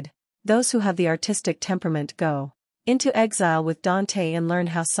myriad-minded. Those who have the artistic temperament go into exile with Dante and learn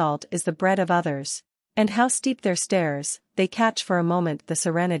how salt is the bread of others, and how steep their stairs. They catch for a moment the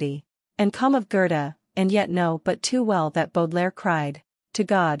serenity and calm of Goethe, and yet know but too well that Baudelaire cried to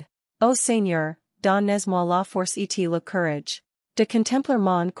God, "O Seigneur, donnez-moi la force et le courage de contempler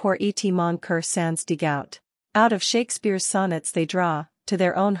mon corps et mon cœur sans dégoût." Out of Shakespeare's sonnets they draw, to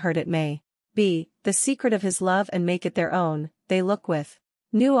their own hurt it may be, the secret of his love and make it their own. They look with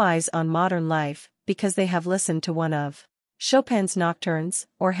new eyes on modern life, because they have listened to one of Chopin's nocturnes,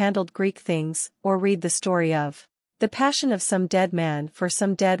 or handled Greek things, or read the story of the passion of some dead man for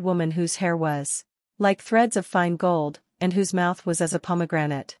some dead woman whose hair was like threads of fine gold, and whose mouth was as a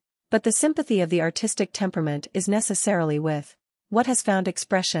pomegranate. But the sympathy of the artistic temperament is necessarily with what has found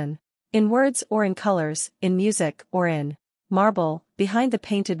expression in words or in colors, in music or in marble, behind the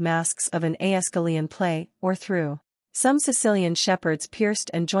painted masks of an Aeschylean play, or through some Sicilian shepherd's pierced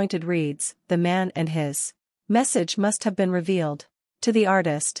and jointed reeds. The man and his message must have been revealed. To the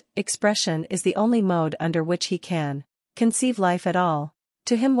artist, expression is the only mode under which he can conceive life at all.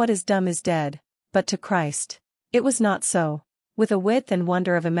 To him what is dumb is dead. But to Christ, it was not so. With a width and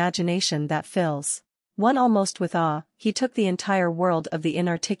wonder of imagination that fills one almost with awe, he took the entire world of the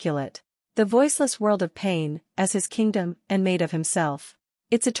inarticulate, the voiceless world of pain, as his kingdom, and made of himself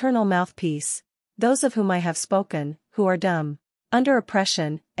its eternal mouthpiece. Those of whom I have spoken, who are dumb under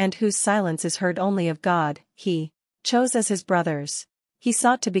oppression, and whose silence is heard only of God, he chose as his brothers. He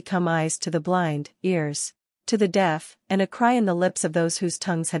sought to become eyes to the blind, ears to the deaf, and a cry in the lips of those whose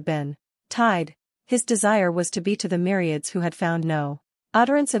tongues had been tied. His desire was to be to the myriads who had found no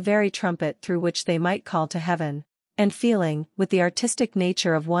utterance a very trumpet through which they might call to heaven, and feeling, with the artistic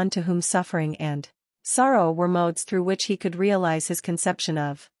nature of one to whom suffering and sorrow were modes through which he could realize his conception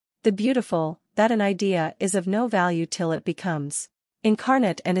of the beautiful, that an idea is of no value till it becomes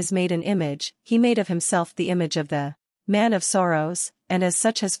incarnate and is made an image. He made of himself the image of the man of sorrows, and as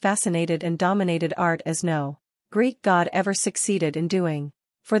such has fascinated and dominated art as no Greek god ever succeeded in doing.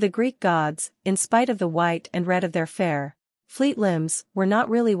 For the Greek gods, in spite of the white and red of their fair, fleet limbs, were not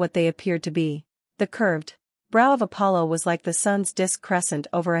really what they appeared to be. The curved brow of Apollo was like the sun's disk crescent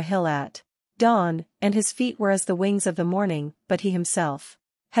over a hill at dawn, and his feet were as the wings of the morning, but he himself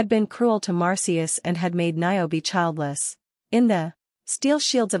had been cruel to Marsyas and had made Niobe childless. In the steel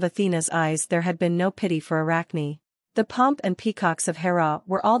shields of Athena's eyes there had been no pity for Arachne. The pomp and peacocks of Hera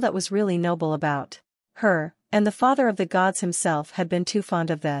were all that was really noble about her, and the father of the gods himself had been too fond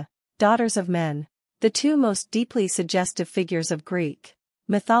of the daughters of men. The two most deeply suggestive figures of Greek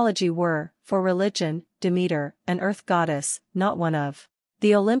mythology were, for religion, Demeter, an earth goddess, not one of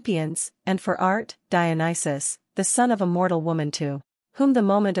the Olympians, and for art, Dionysus, the son of a mortal woman to whom the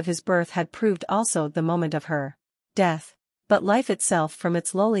moment of his birth had proved also the moment of her death. But life itself from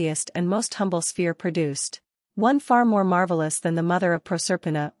its lowliest and most humble sphere produced one far more marvelous than the mother of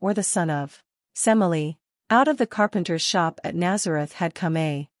Proserpina or the son of Semele. Out of the carpenter's shop at Nazareth had come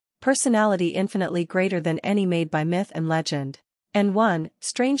a personality infinitely greater than any made by myth and legend, and one,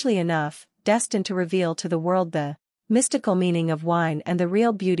 strangely enough, destined to reveal to the world the mystical meaning of wine and the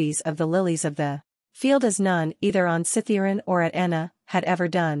real beauties of the lilies of the field as none either on Cytheron or at Enna had ever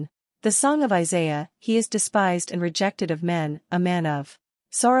done. The song of Isaiah, he is despised and rejected of men, a man of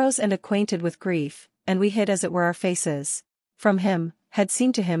sorrows and acquainted with grief, and we hid as it were our faces from him, had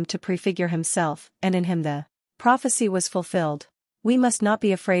seemed to him to prefigure himself, and in him the prophecy was fulfilled. We must not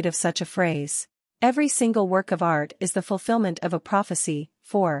be afraid of such a phrase. Every single work of art is the fulfillment of a prophecy,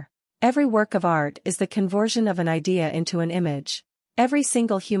 for every work of art is the conversion of an idea into an image. Every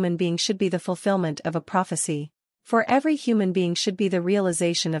single human being should be the fulfillment of a prophecy. For every human being should be the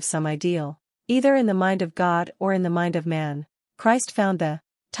realization of some ideal, either in the mind of God or in the mind of man. Christ found the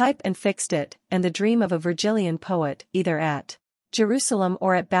type and fixed it, and the dream of a Virgilian poet, either at Jerusalem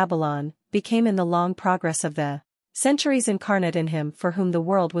or at Babylon, became in the long progress of the centuries incarnate in him for whom the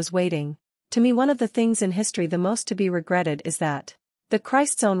world was waiting. To me, one of the things in history the most to be regretted is that the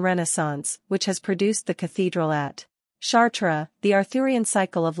Christ's own Renaissance, which has produced the cathedral at Chartres, the Arthurian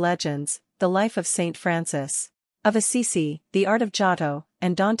cycle of legends, the life of Saint Francis of Assisi, the art of Giotto,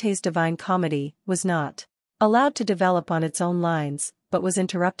 and Dante's Divine Comedy, was not allowed to develop on its own lines, but was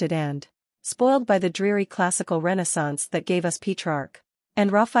interrupted and spoiled by the dreary classical Renaissance that gave us Petrarch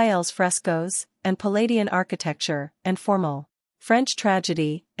and Raphael's frescoes, and Palladian architecture, and formal French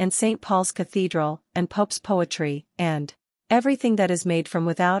tragedy, and St. Paul's Cathedral, and Pope's poetry, and everything that is made from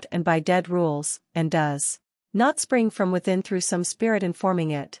without and by dead rules, and does not spring from within through some spirit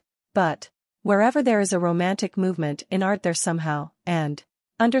informing it. But wherever there is a romantic movement in art, there somehow, and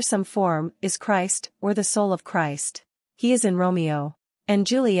under some form, is Christ, or the soul of Christ. He is in Romeo and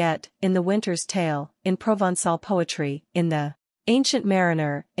Juliet, in The Winter's Tale, in Provençal poetry, in The Ancient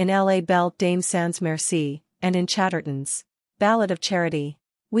Mariner, in La Belle Dame sans Merci, and in Chatterton's Ballad of Charity.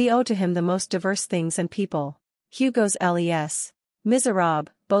 We owe to him the most diverse things and people. Hugo's Les Miserables,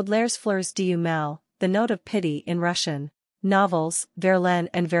 Baudelaire's Fleurs du Mal, the note of pity in Russian novels, Verlaine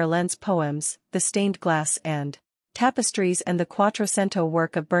and Verlaine's poems, The Stained Glass and Tapestries, and the Quattrocento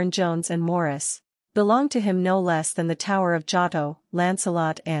work of Burne-Jones and Morris belong to him no less than the Tower of Giotto,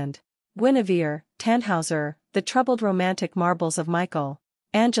 Lancelot and Guinevere, Tannhauser, the troubled romantic marbles of Michael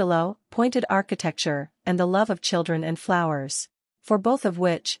Angelo, pointed architecture, and the love of children and flowers, for both of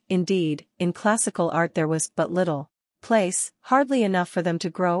which, indeed, in classical art there was but little place, hardly enough for them to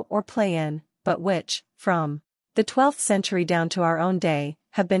grow or play in, but which, from the 12th century down to our own day,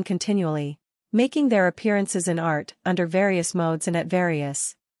 have been continually making their appearances in art, under various modes and at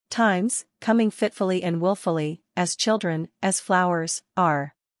various times, coming fitfully and willfully, as children, as flowers,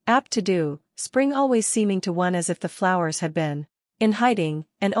 are apt to do, spring always seeming to one as if the flowers had been in hiding,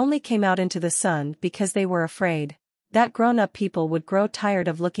 and only came out into the sun because they were afraid that grown-up people would grow tired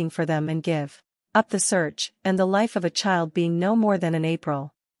of looking for them and give up the search, and the life of a child being no more than an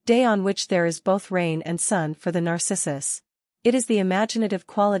April day on which there is both rain and sun for the narcissus. It is the imaginative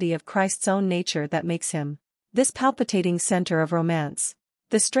quality of Christ's own nature that makes him this palpitating center of romance.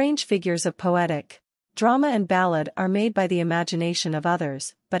 The strange figures of poetic drama and ballad are made by the imagination of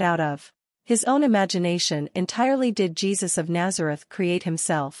others, but out of his own imagination entirely did Jesus of Nazareth create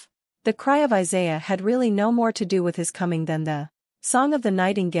himself. The cry of Isaiah had really no more to do with his coming than the song of the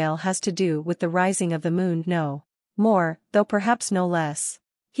nightingale has to do with the rising of the moon, no more, though perhaps no less.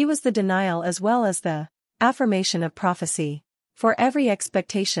 He was the denial as well as the affirmation of prophecy. For every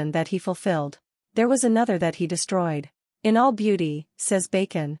expectation that he fulfilled, there was another that he destroyed. In all beauty, says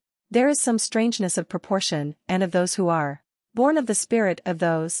Bacon, there is some strangeness of proportion, and of those who are born of the spirit of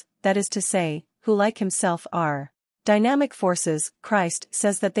those, that is to say, who like himself are dynamic forces. Christ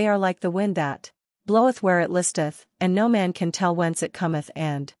says that they are like the wind that bloweth where it listeth, and no man can tell whence it cometh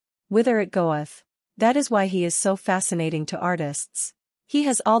and whither it goeth. That is why he is so fascinating to artists. He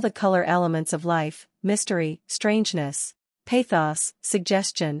has all the color elements of life, mystery, strangeness, pathos,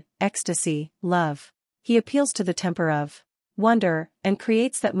 suggestion, ecstasy, love. He appeals to the temper of wonder, and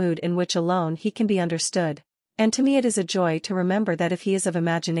creates that mood in which alone he can be understood. And to me it is a joy to remember that if he is of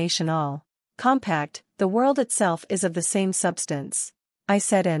imagination all compact, the world itself is of the same substance. I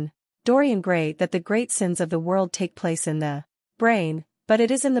said in Dorian Gray that the great sins of the world take place in the brain, but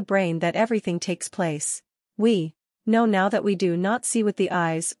it is in the brain that everything takes place. We know now that we do not see with the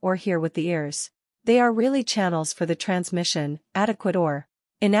eyes or hear with the ears. They are really channels for the transmission, adequate or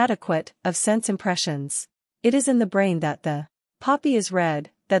inadequate, of sense impressions. It is in the brain that the poppy is red,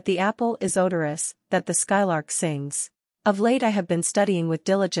 that the apple is odorous, that the skylark sings. Of late I have been studying with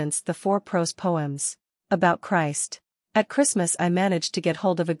diligence the 4 prose poems about Christ. At Christmas I managed to get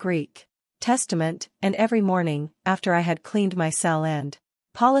hold of a Greek Testament, and every morning, after I had cleaned my cell and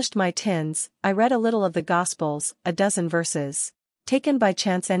polished my tins, I read a little of the Gospels, a dozen verses, taken by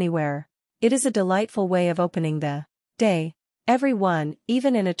chance anywhere. It is a delightful way of opening the day. Every one,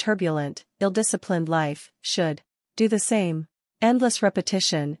 even in a turbulent, ill-disciplined life, should do the same. Endless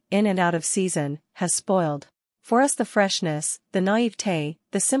repetition, in and out of season, has spoiled for us the freshness, the naivete,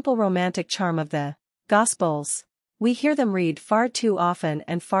 the simple romantic charm of the Gospels. We hear them read far too often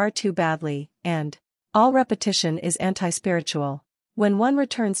and far too badly, and all repetition is anti-spiritual. When one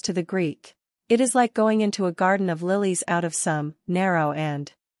returns to the Greek, it is like going into a garden of lilies out of some narrow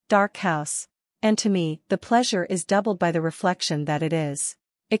and dark house. And to me, the pleasure is doubled by the reflection that it is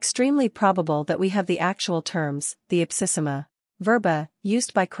extremely probable that we have the actual terms, the ipsissima verba,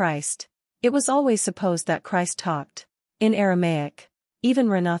 used by Christ. It was always supposed that Christ talked in Aramaic. Even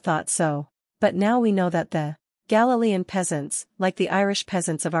Renan thought so. But now we know that the Galilean peasants, like the Irish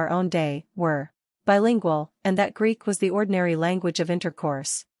peasants of our own day, were bilingual, and that Greek was the ordinary language of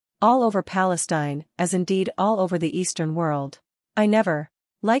intercourse all over Palestine, as indeed all over the Eastern world. I never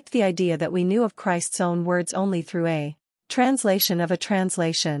liked the idea that we knew of Christ's own words only through a translation of a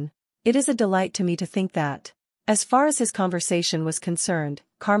translation. It is a delight to me to think that, as far as his conversation was concerned,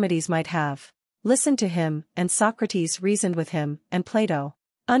 Charmides might have listened to him, and Socrates reasoned with him, and Plato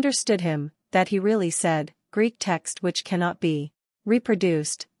understood him, that he really said, Greek text which cannot be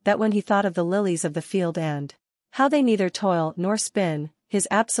reproduced, that when he thought of the lilies of the field and how they neither toil nor spin, his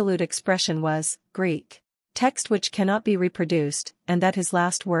absolute expression was, Greek text which cannot be reproduced, and that his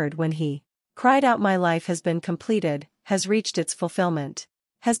last word when he cried out my life has been completed, has reached its fulfillment,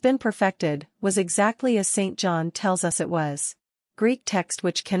 has been perfected, was exactly as St. John tells us it was. Greek text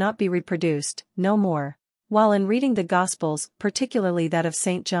which cannot be reproduced, no more. While in reading the Gospels, particularly that of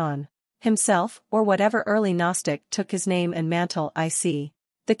St. John himself, or whatever early Gnostic took his name and mantle, I see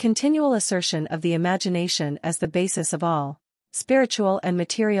the continual assertion of the imagination as the basis of all spiritual and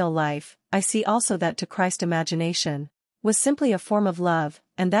material life. I see also that to Christ imagination was simply a form of love,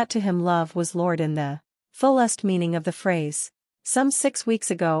 and that to him love was Lord in the fullest meaning of the phrase. Some 6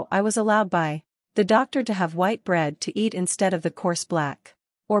 weeks ago I was allowed by the doctor to have white bread to eat instead of the coarse black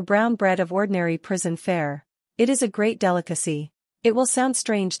or brown bread of ordinary prison fare. It is a great delicacy. It will sound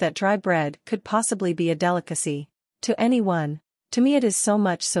strange that dry bread could possibly be a delicacy to anyone. To me it is so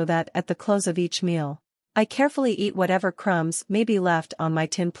much so that at the close of each meal, I carefully eat whatever crumbs may be left on my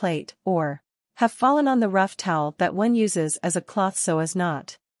tin plate, or have fallen on the rough towel that one uses as a cloth so as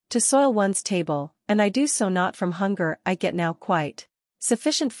not to soil one's table, and I do so not from hunger. I get now quite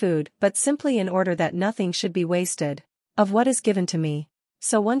sufficient food, but simply in order that nothing should be wasted of what is given to me.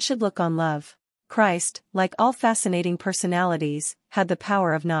 So one should look on love. Christ, like all fascinating personalities, had the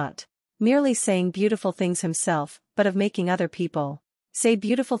power of not merely saying beautiful things himself, but of making other people say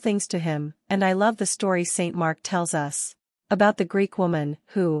beautiful things to him, and I love the story St. Mark tells us about the Greek woman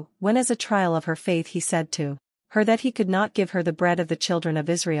who, when as a trial of her faith he said to her that he could not give her the bread of the children of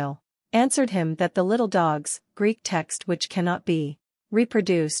Israel, answered him that the little dogs, Greek text which cannot be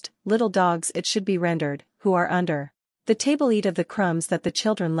reproduced, little dogs it should be rendered, who are under the table eat of the crumbs that the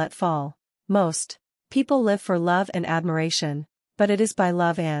children let fall. Most people live for love and admiration, but it is by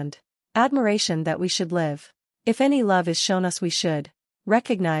love and admiration that we should live. If any love is shown us we should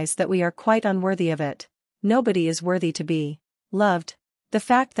recognize that we are quite unworthy of it. Nobody is worthy to be loved. The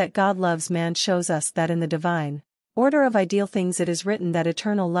fact that God loves man shows us that in the divine order of ideal things it is written that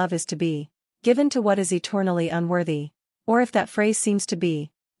eternal love is to be given to what is eternally unworthy. Or if that phrase seems to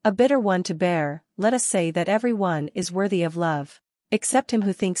be a bitter one to bear, let us say that every one is worthy of love, except him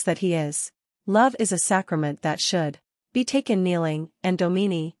who thinks that he is. Love is a sacrament that should be taken kneeling, and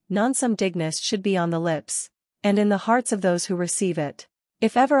Domini, non sum dignus should be on the lips and in the hearts of those who receive it.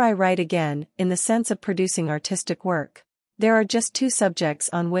 If ever I write again, in the sense of producing artistic work, there are just 2 subjects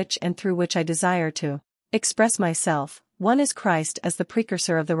on which and through which I desire to express myself. One is Christ as the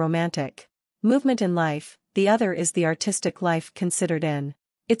precursor of the romantic movement in life, the other is the artistic life considered in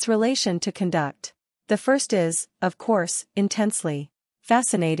its relation to conduct. The first is, of course, intensely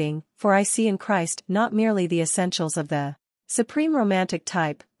fascinating, for I see in Christ not merely the essentials of the Supreme romantic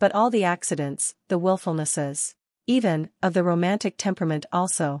type, but all the accidents, the willfulnesses. Even, of the romantic temperament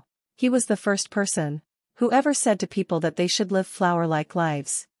also. He was the first person who ever said to people that they should live flower-like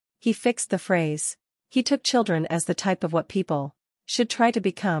lives. He fixed the phrase. He took children as the type of what people should try to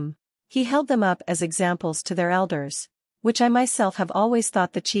become. He held them up as examples to their elders, which I myself have always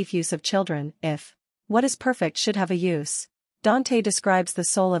thought the chief use of children, if what is perfect should have a use. Dante describes the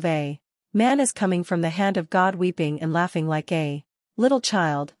soul of a man as coming from the hand of God weeping and laughing like a little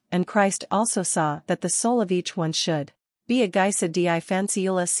child, and Christ also saw that the soul of each one should be a Geisa di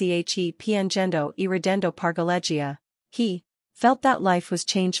fanciulla che piangendo e ridendo pargoleggia. He felt that life was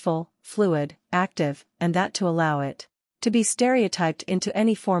changeful, fluid, active, and that to allow it to be stereotyped into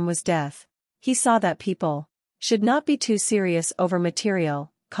any form was death. He saw that people should not be too serious over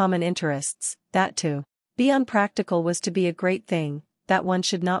material, common interests, that to be unpractical was to be a great thing, that one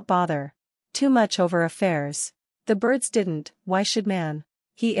should not bother too much over affairs. The birds didn't, why should man?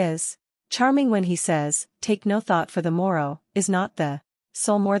 He is charming when he says, take no thought for the morrow. Is not the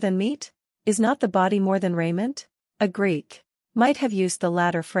soul more than meat? Is not the body more than raiment? A Greek might have used the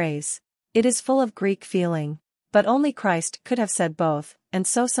latter phrase. It is full of Greek feeling. But only Christ could have said both, and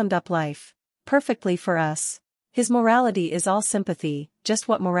so summed up life perfectly for us. His morality is all sympathy, just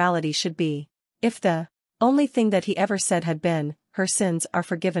what morality should be. If the only thing that he ever said had been, her sins are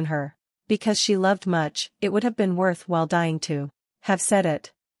forgiven her, because she loved much, it would have been worth while dying to have said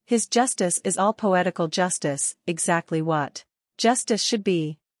it. His justice is all poetical justice, exactly what justice should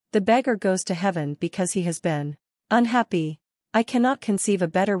be. The beggar goes to heaven because he has been unhappy. I cannot conceive a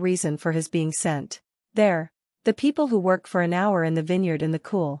better reason for his being sent there. The people who work for an hour in the vineyard in the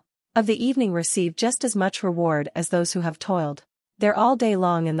cool of the evening receive just as much reward as those who have toiled there all day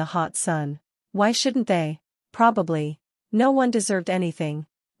long in the hot sun. Why shouldn't they? Probably no one deserved anything.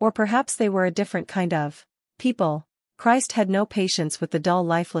 Or perhaps they were a different kind of people. Christ had no patience with the dull,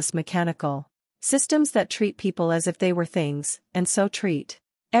 lifeless, mechanical systems that treat people as if they were things, and so treat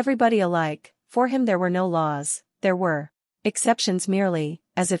everybody alike. For him there were no laws, there were exceptions merely,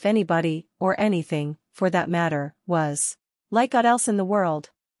 as if anybody, or anything, for that matter, was like aught else in the world.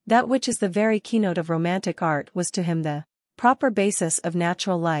 That which is the very keynote of romantic art was to him the proper basis of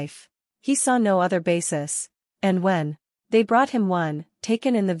natural life. He saw no other basis. And when they brought him one,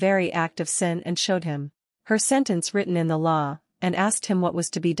 taken in the very act of sin, and showed him her sentence written in the law, and asked him what was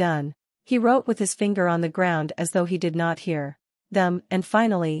to be done, he wrote with his finger on the ground as though he did not hear them, and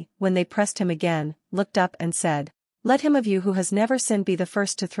finally, when they pressed him again, looked up and said, let him of you who has never sinned be the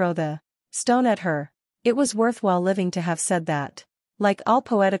first to throw the stone at her. It was worthwhile living to have said that. Like all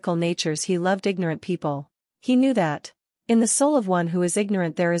poetical natures, he loved ignorant people. He knew that in the soul of one who is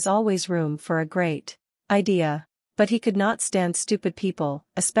ignorant there is always room for a great idea. But he could not stand stupid people,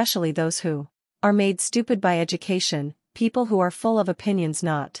 especially those who are made stupid by education, people who are full of opinions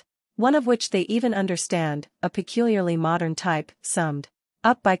not one of which they even understand, a peculiarly modern type, summed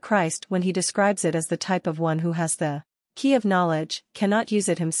up by Christ when he describes it as the type of one who has the key of knowledge, cannot use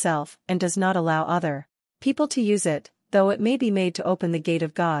it himself, and does not allow other people to use it, though it may be made to open the gate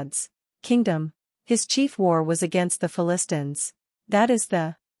of God's kingdom. His chief war was against the Philistines. That is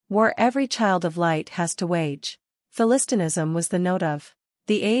the war every child of light has to wage. Philistinism was the note of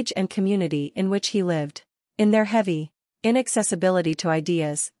the age and community in which he lived. In their heavy inaccessibility to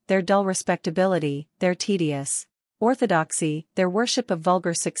ideas, their dull respectability, their tedious orthodoxy, their worship of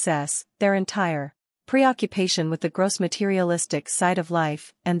vulgar success, their entire preoccupation with the gross materialistic side of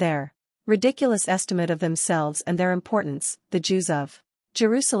life, and their ridiculous estimate of themselves and their importance, the Jews of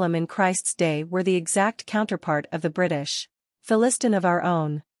Jerusalem in Christ's day were the exact counterpart of the British Philistine of our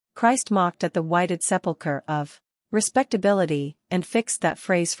own. Christ mocked at the whited sepulchre of respectability, and fixed that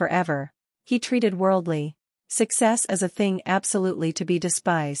phrase forever. He treated worldly success as a thing absolutely to be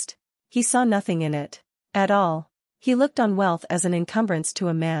despised. He saw nothing in it at all. He looked on wealth as an encumbrance to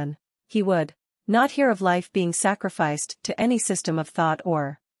a man. He would not hear of life being sacrificed to any system of thought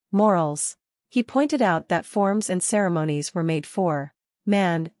or morals. He pointed out that forms and ceremonies were made for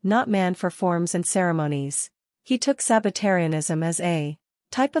man, not man for forms and ceremonies. He took Sabbatarianism as a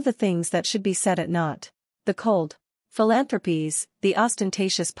type of the things that should be set at naught. The cold philanthropies, the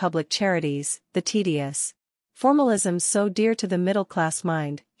ostentatious public charities, the tedious formalisms so dear to the middle-class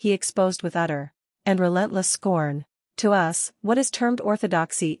mind, he exposed with utter and relentless scorn. To us, what is termed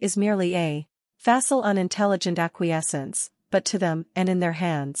orthodoxy is merely a facile unintelligent acquiescence, but to them, and in their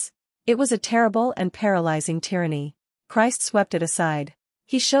hands, it was a terrible and paralyzing tyranny. Christ swept it aside.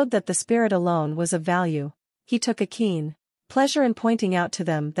 He showed that the Spirit alone was of value. He took a keen pleasure in pointing out to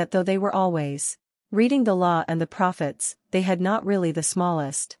them that though they were always reading the law and the prophets, they had not really the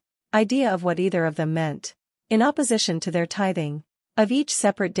smallest idea of what either of them meant. In opposition to their tithing of each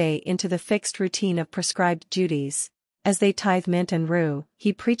separate day into the fixed routine of prescribed duties, as they tithe mint and rue,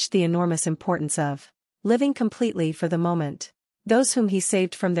 he preached the enormous importance of living completely for the moment. Those whom he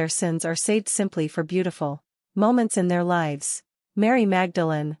saved from their sins are saved simply for beautiful moments in their lives. Mary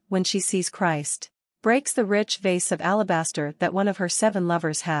Magdalene, when she sees Christ, breaks the rich vase of alabaster that one of her 7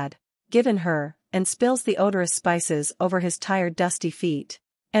 lovers had given her, and spills the odorous spices over his tired dusty feet,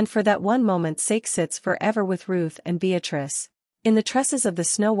 and for that one moment's sake sits forever with Ruth and Beatrice, in the tresses of the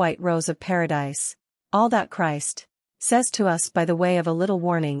snow-white rose of paradise. All that Christ says to us by the way of a little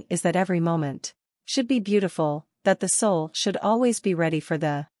warning is that every moment should be beautiful, that the soul should always be ready for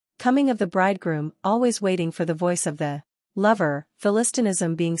the coming of the bridegroom, always waiting for the voice of the lover,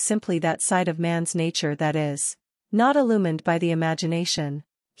 Philistinism being simply that side of man's nature that is not illumined by the imagination.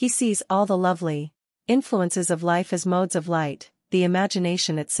 He sees all the lovely influences of life as modes of light. The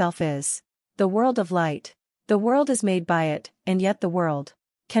imagination itself is the world of light. The world is made by it, and yet the world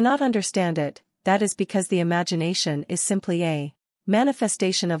cannot understand it. That is because the imagination is simply a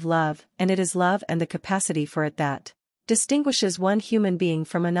manifestation of love, and it is love and the capacity for it that distinguishes one human being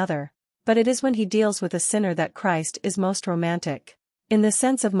from another. But it is when he deals with a sinner that Christ is most romantic, in the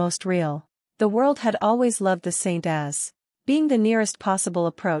sense of most real. The world had always loved the saint as being the nearest possible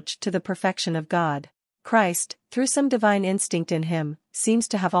approach to the perfection of God. Christ, through some divine instinct in him, seems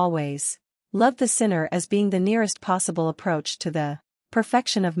to have always loved the sinner as being the nearest possible approach to the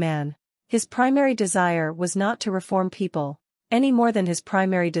perfection of man. His primary desire was not to reform people, any more than his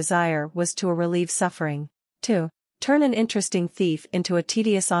primary desire was to relieve suffering. To turn an interesting thief into a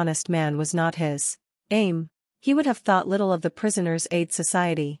tedious honest man was not his aim. He would have thought little of the Prisoners' Aid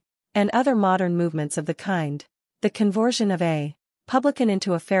Society, and other modern movements of the kind. The conversion of a publican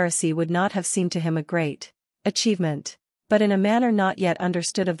into a Pharisee would not have seemed to him a great achievement, but in a manner not yet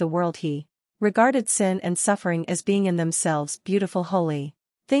understood of the world he regarded sin and suffering as being in themselves beautiful holy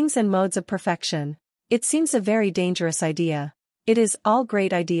things and modes of perfection. It seems a very dangerous idea. It is, all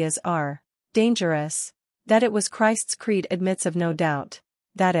great ideas are dangerous. That it was Christ's creed admits of no doubt.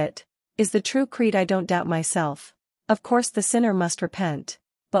 That it is the true creed I don't doubt myself. Of course the sinner must repent.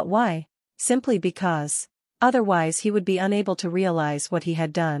 But why? Simply because. Otherwise he would be unable to realize what he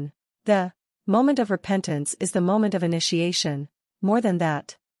had done. The moment of repentance is the moment of initiation. More than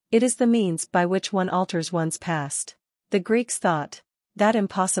that, it is the means by which one alters one's past. The Greeks thought that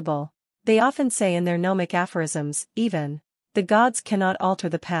impossible. They often say in their gnomic aphorisms, even the gods cannot alter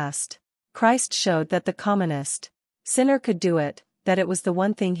the past. Christ showed that the commonest sinner could do it, that it was the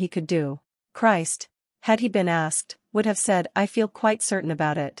one thing he could do. Christ, had he been asked, would have said, I feel quite certain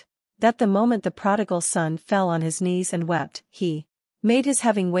about it, that the moment the prodigal son fell on his knees and wept, he made his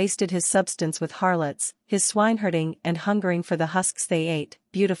having wasted his substance with harlots, his swineherding and hungering for the husks they ate,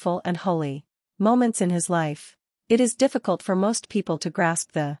 beautiful and holy moments in his life. It is difficult for most people to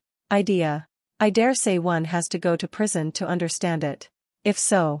grasp the idea. I dare say one has to go to prison to understand it. If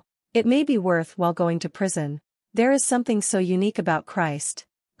so, it may be worth while going to prison. There is something so unique about Christ.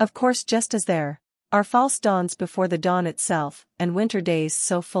 Of course, just as there are false dawns before the dawn itself, and winter days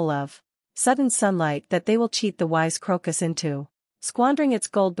so full of sudden sunlight that they will cheat the wise crocus into squandering its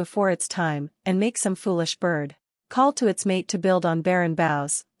gold before its time, and make some foolish bird call to its mate to build on barren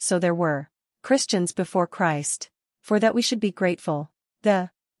boughs, so there were Christians before Christ. For that we should be grateful.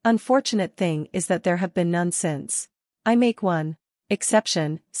 The unfortunate thing is that there have been none since. I make one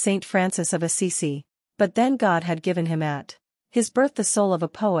exception, Saint Francis of Assisi. But then God had given him at his birth the soul of a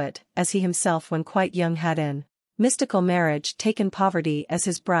poet, as he himself when quite young had in mystical marriage taken poverty as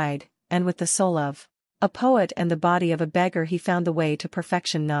his bride, and with the soul of a poet and the body of a beggar he found the way to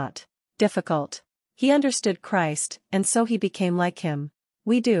perfection not difficult. He understood Christ, and so he became like him.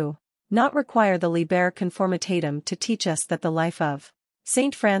 We do not require the Liber Conformitatem to teach us that the life of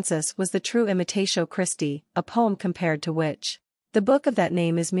Saint Francis was the true Imitatio Christi, a poem compared to which the book of that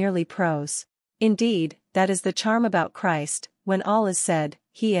name is merely prose. Indeed, that is the charm about Christ. When all is said,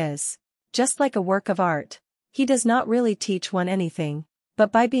 he is just like a work of art. He does not really teach one anything,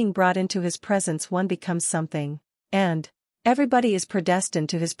 but by being brought into his presence one becomes something, and everybody is predestined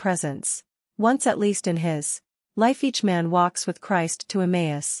to his presence. Once at least in his life each man walks with Christ to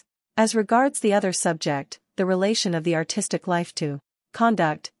Emmaus. As regards the other subject, the relation of the artistic life to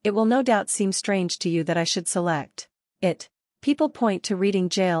conduct, it will no doubt seem strange to you that I should select it. People point to Reading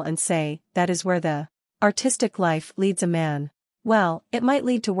Jail and say, that is where the artistic life leads a man. Well, it might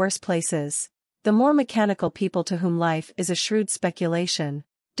lead to worse places. The more mechanical people to whom life is a shrewd speculation,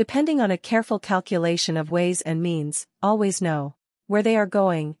 depending on a careful calculation of ways and means, always know where they are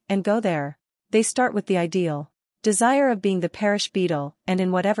going, and go there. They start with the ideal desire of being the parish beadle, and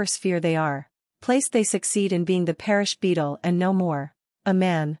in whatever sphere they are place they succeed in being the parish beadle and no more. A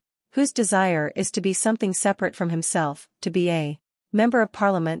man whose desire is to be something separate from himself, to be a member of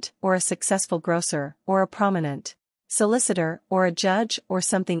parliament, or a successful grocer, or a prominent solicitor, or a judge, or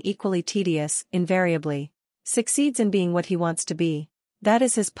something equally tedious, invariably succeeds in being what he wants to be. That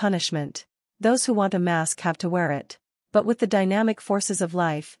is his punishment. Those who want a mask have to wear it. But with the dynamic forces of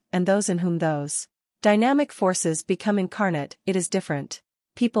life, and those in whom those dynamic forces become incarnate, it is different.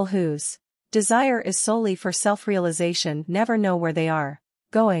 People whose desire is solely for self-realization never know where they are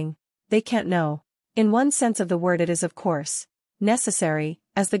going. They can't know. In one sense of the word it is of course necessary,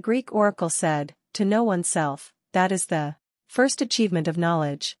 as the Greek oracle said, to know oneself. That is the first achievement of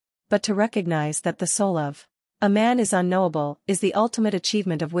knowledge. But to recognize that the soul of a man is unknowable is the ultimate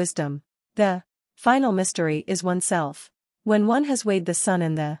achievement of wisdom. The final mystery is oneself. When one has weighed the sun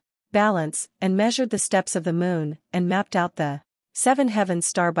in the balance, and measured the steps of the moon, and mapped out the 7 heavens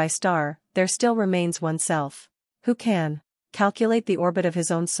star by star, there still remains oneself. Who can calculate the orbit of his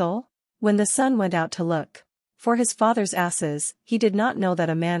own soul? When the son went out to look for his father's asses, he did not know that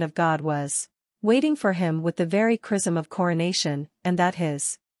a man of God was waiting for him with the very chrism of coronation, and that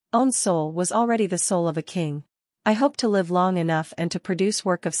his own soul was already the soul of a king. I hope to live long enough and to produce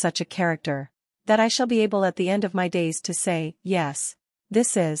work of such a character, that I shall be able at the end of my days to say, yes,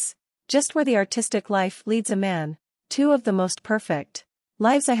 this is just where the artistic life leads a man. 2 of the most perfect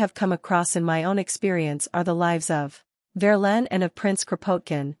lives I have come across in my own experience are the lives of Verlaine and of Prince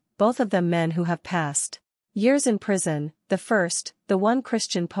Kropotkin, both of them men who have passed years in prison, the first, the one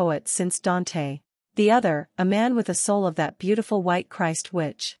Christian poet since Dante, the other, a man with a soul of that beautiful white Christ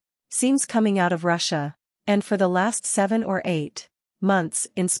which seems coming out of Russia. And for the last 7 or 8 months,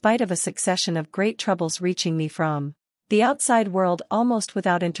 in spite of a succession of great troubles reaching me from the outside world almost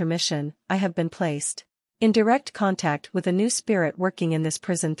without intermission, I have been placed in direct contact with a new spirit working in this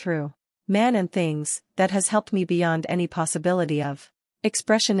prison through man and things, that has helped me beyond any possibility of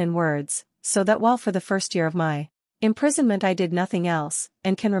expression in words, so that while for the first year of my imprisonment I did nothing else,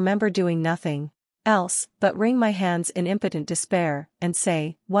 and can remember doing nothing else, but wring my hands in impotent despair, and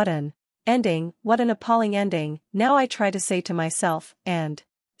say, what an ending, what an appalling ending, now I try to say to myself, and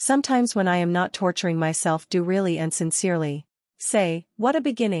sometimes when I am not torturing myself do really and sincerely say, what a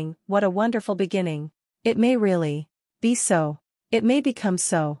beginning, what a wonderful beginning. It may really be so. It may become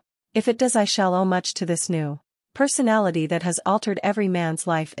so. If it does I shall owe much to this new personality that has altered every man's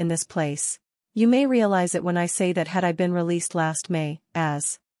life in this place. You may realize it when I say that had I been released last May,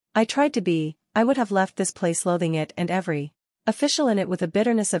 as I tried to be, I would have left this place loathing it and every official in it with a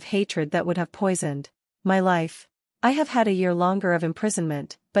bitterness of hatred that would have poisoned my life. I have had a year longer of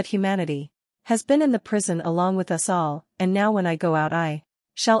imprisonment, but humanity has been in the prison along with us all, and now when I go out I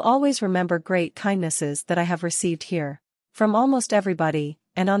shall always remember great kindnesses that I have received here from almost everybody,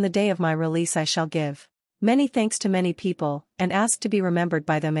 and on the day of my release I shall give many thanks to many people, and ask to be remembered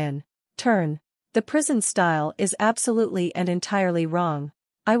by them in turn. The prison style is absolutely and entirely wrong.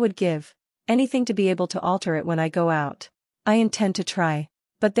 I would give anything to be able to alter it when I go out. I intend to try.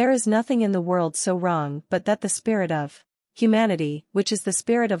 But there is nothing in the world so wrong but that the spirit of humanity, which is the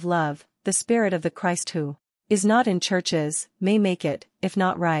spirit of love, the spirit of the Christ who is not in churches, may make it, if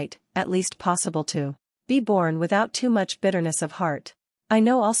not right, at least possible to be born without too much bitterness of heart. I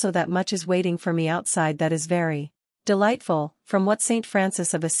know also that much is waiting for me outside that is very delightful, from what St.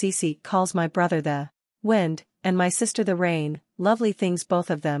 Francis of Assisi calls my brother the wind, and my sister the rain, lovely things both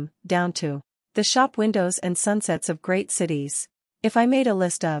of them, down to the shop windows and sunsets of great cities. If I made a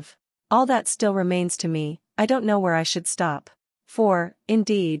list of all that still remains to me, I don't know where I should stop. For,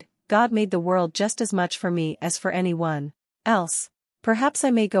 indeed, God made the world just as much for me as for any one else. Perhaps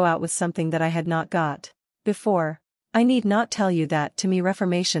I may go out with something that I had not got before. I need not tell you that to me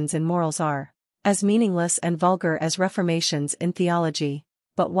reformations in morals are as meaningless and vulgar as reformations in theology.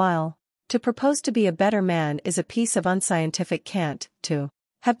 But while to propose to be a better man is a piece of unscientific cant, to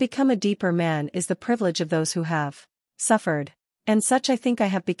have become a deeper man is the privilege of those who have suffered. And such I think I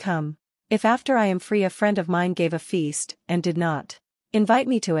have become. If after I am free a friend of mine gave a feast, and did not invite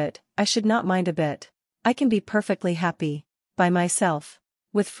me to it, I should not mind a bit. I can be perfectly happy by myself.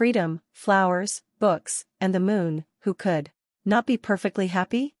 With freedom, flowers, books, and the moon, who could not be perfectly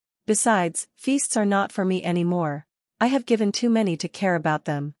happy? Besides, feasts are not for me any more. I have given too many to care about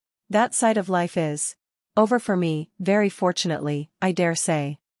them. That side of life is over for me, very fortunately, I dare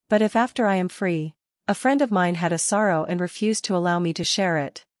say. But if after I am free, a friend of mine had a sorrow and refused to allow me to share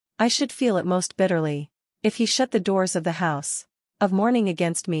it, I should feel it most bitterly. If he shut the doors of the house of mourning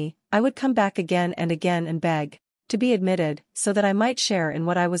against me, I would come back again and beg to be admitted, so that I might share in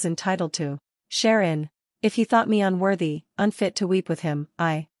what I was entitled to share in. If he thought me unworthy, unfit to weep with him,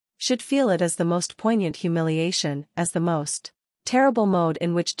 I should feel it as the most poignant humiliation, as the most terrible mode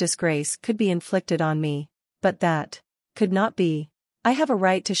in which disgrace could be inflicted on me. But that could not be. I have a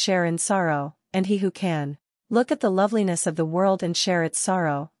right to share in sorrow, and he who can look at the loveliness of the world and share its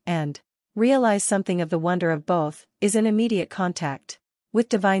sorrow, and realize something of the wonder of both, is in immediate contact with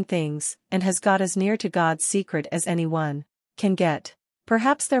divine things, and has got as near to God's secret as anyone can get.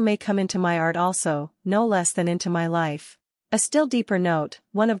 Perhaps there may come into my art also, no less than into my life, a still deeper note,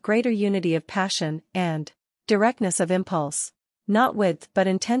 one of greater unity of passion, and directness of impulse. Not width but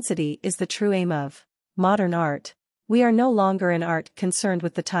intensity is the true aim of modern art. We are no longer in art concerned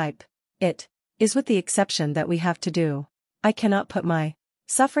with the type. It is with the exception that we have to do. I cannot put my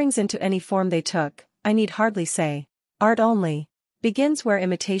sufferings into any form they took, I need hardly say. Art only begins where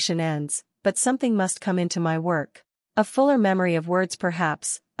imitation ends, but something must come into my work. Of fuller memory of words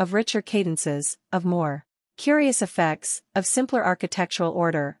perhaps, of richer cadences, of more curious effects, of simpler architectural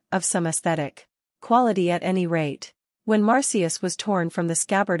order, of some aesthetic quality at any rate. When Marsyas was torn from the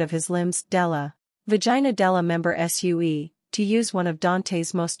scabbard of his limbs, della vagina della member sue, to use one of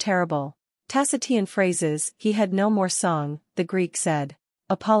Dante's most terrible Tacitian phrases, he had no more song, the Greek said.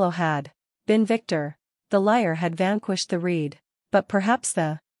 Apollo had been victor. The lyre had vanquished the reed. But perhaps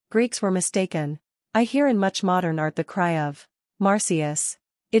the Greeks were mistaken. I hear in much modern art the cry of Marsyas.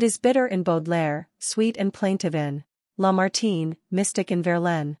 It is bitter in Baudelaire, sweet and plaintive in Lamartine, mystic in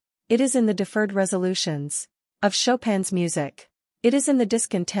Verlaine. It is in the deferred resolutions of Chopin's music. It is in the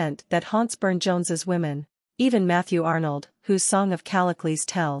discontent that haunts Burne-Jones's women. Even Matthew Arnold, whose Song of Callicles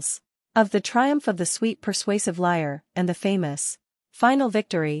tells of the triumph of the sweet persuasive lyre, and the famous final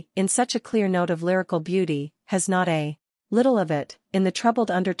victory, in such a clear note of lyrical beauty, has not a little of it, in the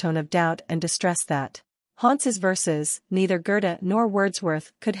troubled undertone of doubt and distress that haunts his verses. Neither Goethe nor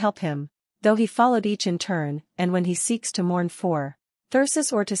Wordsworth could help him, though he followed each in turn, and when he seeks to mourn for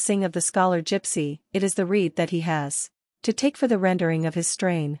Thyrsis or to sing of the scholar gypsy, it is the reed that he has to take for the rendering of his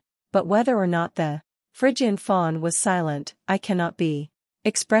strain. But whether or not the Phrygian faun was silent, I cannot be.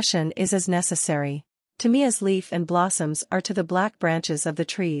 Expression is as necessary to me as leaf and blossoms are to the black branches of the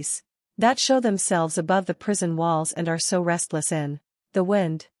trees that show themselves above the prison walls and are so restless in the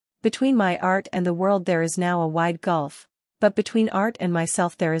wind. Between my art and the world there is now a wide gulf, but between art and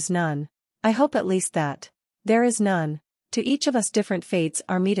myself there is none. I hope at least that there is none. To each of us different fates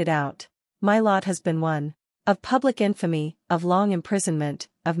are meted out. My lot has been one of public infamy, of long imprisonment,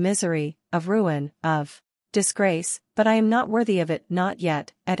 of misery, of ruin, of disgrace, but I am not worthy of it, not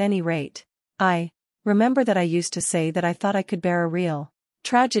yet, at any rate. I remember that I used to say that I thought I could bear a real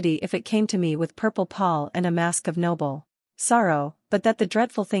tragedy if it came to me with purple pall and a mask of noble sorrow, but that the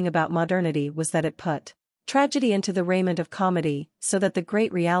dreadful thing about modernity was that it put tragedy into the raiment of comedy, so that the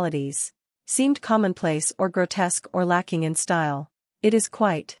great realities seemed commonplace or grotesque or lacking in style. It is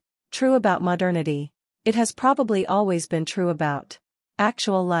quite true about modernity. It has probably always been true about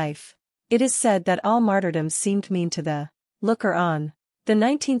actual life. It is said that all martyrdoms seemed mean to the looker-on. The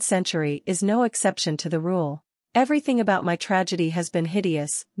 19th century is no exception to the rule. Everything about my tragedy has been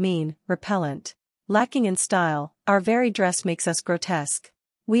hideous, mean, repellent, lacking in style. Our very dress makes us grotesque.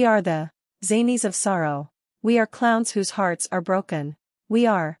 We are the zanies of sorrow. We are clowns whose hearts are broken. We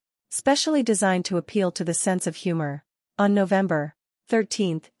are specially designed to appeal to the sense of humor. On November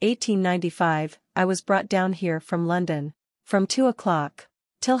 13, 1895, I was brought down here from London. From 2 o'clock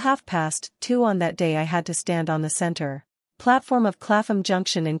till 2:30 on that day I had to stand on the centre platform of Clapham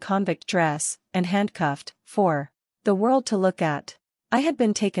Junction in convict dress, and handcuffed, for the world to look at. I had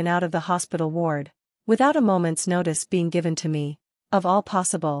been taken out of the hospital ward, without a moment's notice being given to me. Of all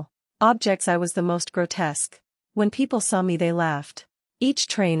possible objects I was the most grotesque. When people saw me they laughed. Each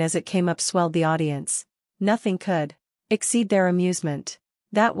train as it came up swelled the audience. Nothing could exceed their amusement.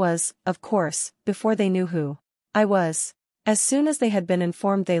 That was, of course, before they knew who I was. As soon as they had been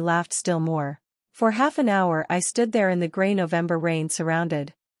informed they laughed still more. For half an hour I stood there in the grey November rain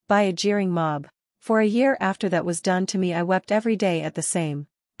surrounded by a jeering mob. For a year after that was done to me I wept every day at the same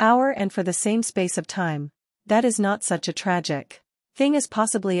hour and for the same space of time. That is not such a tragic thing as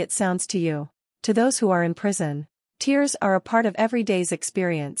possibly it sounds to you. To those who are in prison, tears are a part of every day's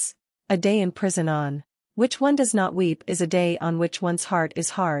experience. A day in prison on which one does not weep is a day on which one's heart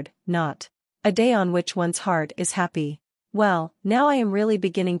is hard, not a day on which one's heart is happy. Well, now I am really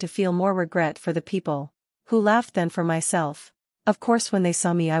beginning to feel more regret for the people who laughed than for myself. Of course when they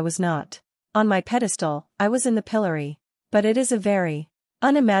saw me I was not on my pedestal, I was in the pillory. But it is a very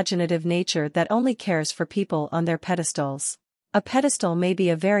unimaginative nature that only cares for people on their pedestals. A pedestal may be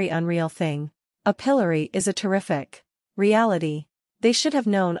a very unreal thing. A pillory is a terrific reality. They should have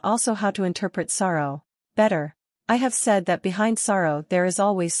known also how to interpret sorrow better. I have said that behind sorrow there is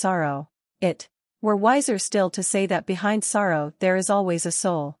always sorrow. It were wiser still to say that behind sorrow there is always a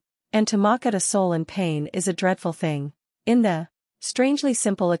soul. And to mock at a soul in pain is a dreadful thing. In the strangely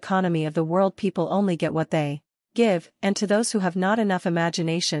simple economy of the world, people only get what they give, and to those who have not enough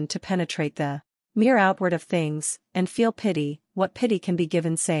imagination to penetrate the mere outward of things, and feel pity, what pity can be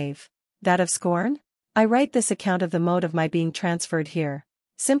given save that of scorn? I write this account of the mode of my being transferred here,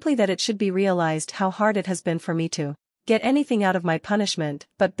 simply that it should be realized how hard it has been for me to get anything out of my punishment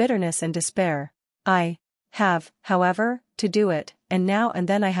but bitterness and despair. I have, however, to do it, and now and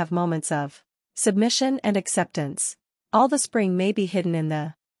then I have moments of submission and acceptance. All the spring may be hidden in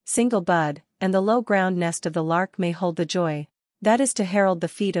the single bud, and the low ground nest of the lark may hold the joy that is to herald the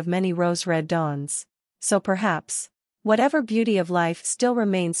feet of many rose-red dawns. So perhaps, whatever beauty of life still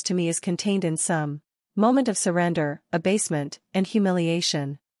remains to me is contained in some moment of surrender, abasement, and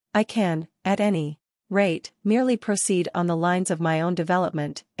humiliation. I can, at any rate, merely proceed on the lines of my own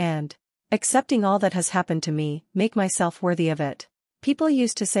development, and, accepting all that has happened to me, make myself worthy of it. People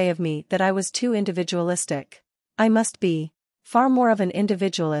used to say of me that I was too individualistic. I must be far more of an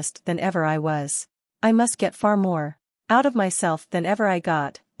individualist than ever I was. I must get far more out of myself than ever I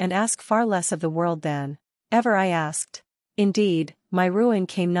got, and ask far less of the world than ever I asked. Indeed, my ruin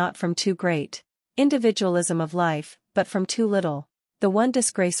came not from too great individualism of life, but from too little. The one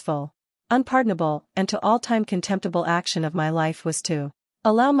disgraceful, unpardonable, and to all time contemptible action of my life was to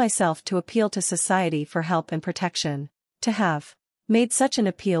allow myself to appeal to society for help and protection. To have made such an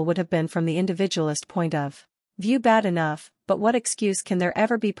appeal would have been from the individualist point of view bad enough, but what excuse can there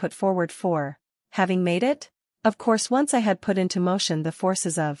ever be put forward for having made it? Of course, once I had put into motion the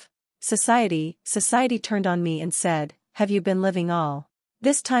forces of society turned on me and said, "Have you been living all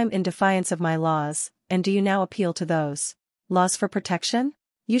this time in defiance of my laws, and do you now appeal to those laws for protection?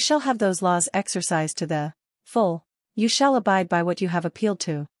 You shall have those laws exercised to the full. You shall abide by what you have appealed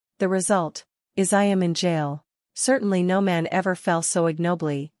to. The result is I am in jail." Certainly no man ever fell so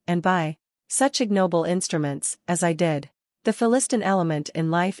ignobly, and by such ignoble instruments, as I did. The Philistine element in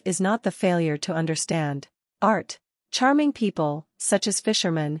life is not the failure to understand art. Charming people, such as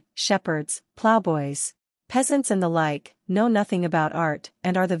fishermen, shepherds, plowboys, peasants and the like, know nothing about art,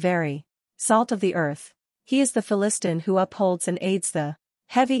 and are the very salt of the earth. He is the Philistine who upholds and aids the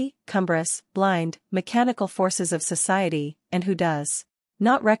heavy, cumbrous, blind, mechanical forces of society, and who does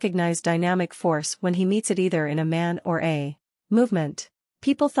not recognize dynamic force when he meets it either in a man or a movement.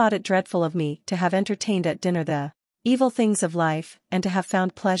 People thought it dreadful of me to have entertained at dinner the evil things of life, and to have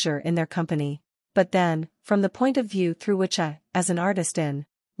found pleasure in their company. But then, from the point of view through which I, as an artist in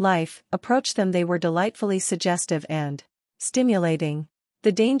life, approached them, they were delightfully suggestive and stimulating.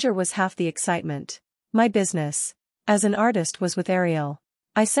 The danger was half the excitement. My business, as an artist, was with Ariel.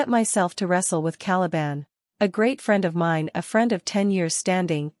 I set myself to wrestle with Caliban. A great friend of mine, a friend of 10 years'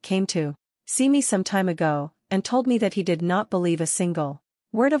 standing, came to see me some time ago, and told me that he did not believe a single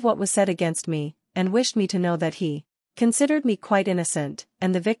word of what was said against me, and wished me to know that he considered me quite innocent,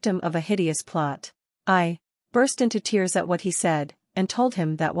 and the victim of a hideous plot. I burst into tears at what he said, and told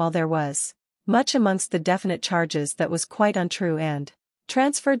him that while there was much amongst the definite charges that was quite untrue and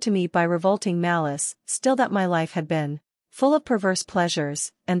transferred to me by revolting malice, still that my life had been full of perverse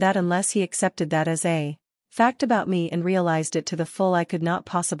pleasures, and that unless he accepted that as a fact about me and realized it to the full, I could not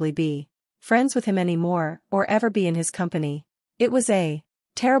possibly be friends with him any more, or ever be in his company. It was a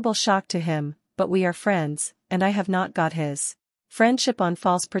terrible shock to him, but we are friends, and I have not got his friendship on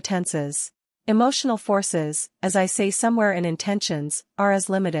false pretenses. Emotional forces, as I say somewhere, in intentions, are as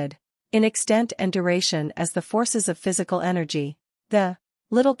limited in extent and duration as the forces of physical energy. The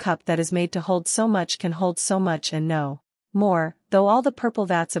little cup that is made to hold so much can hold so much and no more, though all the purple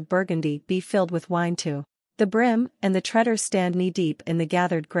vats of Burgundy be filled with wine to the brim, and the treaders stand knee-deep in the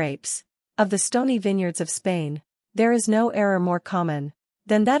gathered grapes of the stony vineyards of Spain. There is no error more common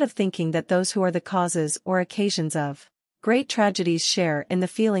than that of thinking that those who are the causes or occasions of great tragedies share in the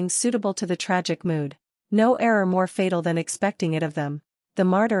feelings suitable to the tragic mood. No error more fatal than expecting it of them. The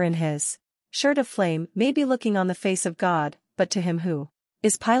martyr in his shirt of flame may be looking on the face of God, but to him who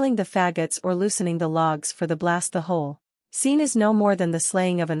is piling the faggots or loosening the logs for the blast, the whole scene is no more than the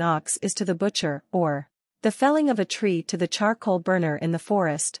slaying of an ox is to the butcher, or the felling of a tree to the charcoal burner in the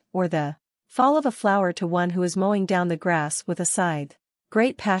forest, or the fall of a flower to one who is mowing down the grass with a scythe.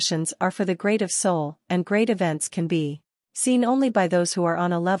 Great passions are for the great of soul, and great events can be seen only by those who are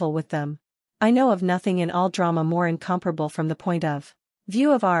on a level with them. I know of nothing in all drama more incomparable from the point of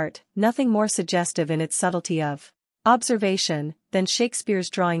view of art, nothing more suggestive in its subtlety of observation, than Shakespeare's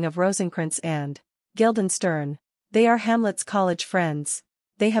drawing of Rosencrantz and Guildenstern. They are Hamlet's college friends.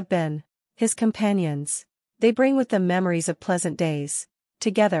 They have been his companions. They bring with them memories of pleasant days.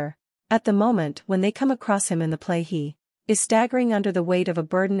 Together. At the moment when they come across him in the play he is staggering under the weight of a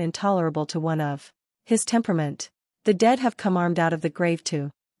burden intolerable to one of his temperament. The dead have come armed out of the grave to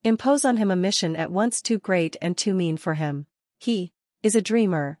impose on him a mission at once too great and too mean for him. He is a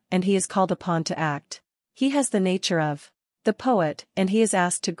dreamer, and he is called upon to act. He has the nature of the poet, and he is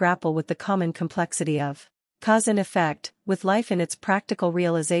asked to grapple with the common complexity of cause and effect, with life in its practical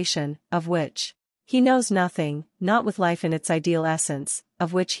realization, of which he knows nothing, not with life in its ideal essence,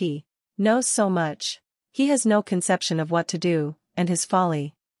 of which he knows so much. He has no conception of what to do, and his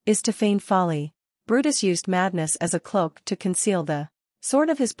folly is to feign folly. Brutus used madness as a cloak to conceal the sword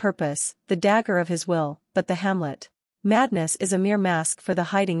of his purpose, the dagger of his will, but the Hamlet madness is a mere mask for the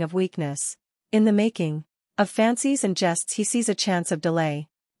hiding of weakness. In the making of fancies and jests he sees a chance of delay.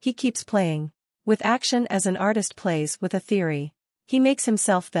 He keeps playing with action as an artist plays with a theory. He makes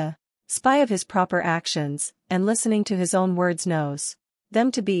himself the spy of his proper actions, and listening to his own words knows them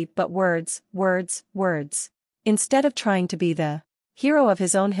to be but words, words, words. Instead of trying to be the hero of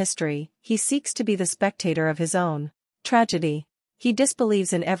his own history, he seeks to be the spectator of his own tragedy. He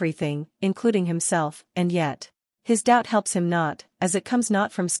disbelieves in everything, including himself, and yet his doubt helps him not, as it comes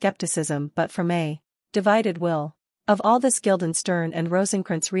not from skepticism but from a divided will. Of all this Guildenstern and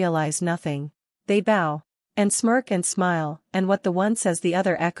Rosencrantz realize nothing. They bow and smirk and smile, and what the one says the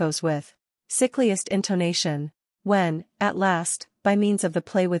other echoes with sickliest intonation. When, at last, by means of the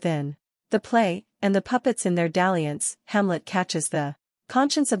play within the play, and the puppets in their dalliance, Hamlet catches the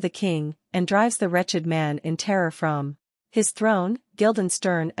conscience of the king, and drives the wretched man in terror from his throne,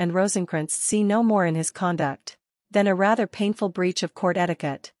 Guildenstern and Rosencrantz see no more in his conduct than a rather painful breach of court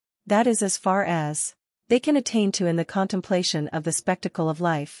etiquette. That is as far as they can attain to in the contemplation of the spectacle of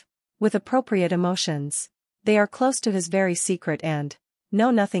life. With appropriate emotions, they are close to his very secret and know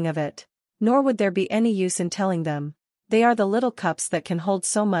nothing of it. Nor would there be any use in telling them. They are the little cups that can hold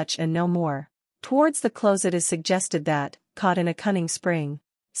so much and no more. Towards the close it is suggested that, caught in a cunning spring,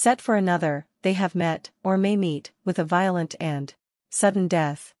 set for another, they have met, or may meet, with a violent and sudden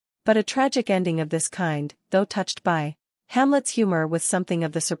death. But a tragic ending of this kind, though touched by Hamlet's humor with something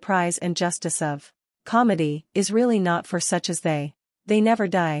of the surprise and justice of comedy, is really not for such as they. They never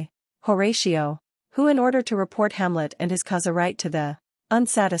die. Horatio, who in order to report Hamlet and his cause aright to the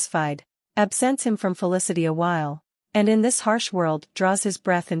unsatisfied, absents him from felicity a while, and in this harsh world draws his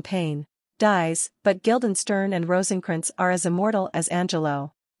breath in pain, dies, but Guildenstern and Rosencrantz are as immortal as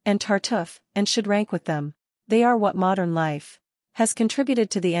Angelo and Tartuffe, and should rank with them. They are what modern life has contributed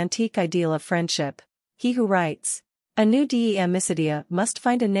to the antique ideal of friendship. He who writes a new De Amicitia must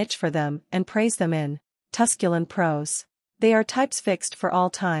find a niche for them and praise them in Tusculan prose. They are types fixed for all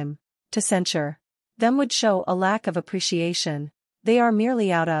time. To censure them would show a lack of appreciation. They are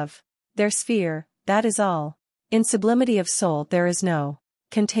merely out of their sphere, that is all. In sublimity of soul there is no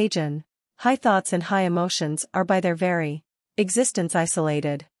contagion. High thoughts and high emotions are by their very existence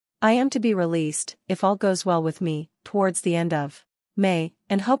isolated. I am to be released, if all goes well with me, towards the end of May,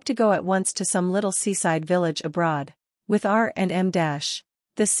 and hope to go at once to some little seaside village abroad, with R and M.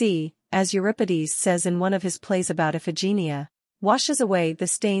 The sea, as Euripides says in one of his plays about Iphigenia, washes away the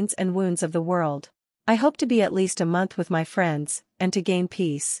stains and wounds of the world. I hope to be at least a month with my friends, and to gain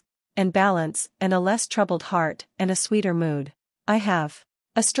peace and balance, and a less troubled heart, and a sweeter mood. I have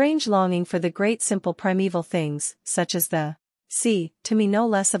a strange longing for the great simple primeval things, such as the sea, to me no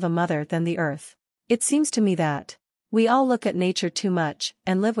less of a mother than the earth. It seems to me that we all look at nature too much,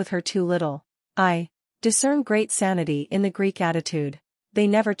 and live with her too little. I discern great sanity in the Greek attitude. They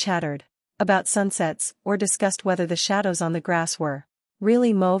never chattered about sunsets, or discussed whether the shadows on the grass were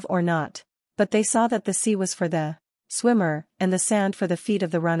really mauve or not. But they saw that the sea was for the swimmer, and the sand for the feet of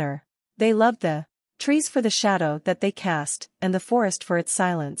the runner. They loved the trees for the shadow that they cast, and the forest for its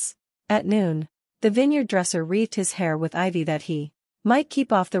silence. At noon, the vineyard dresser wreathed his hair with ivy that he might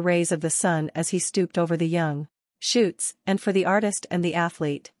keep off the rays of the sun as he stooped over the young shoots, and for the artist and the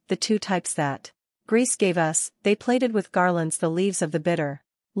athlete, the two types that Greece gave us, they plaited with garlands the leaves of the bitter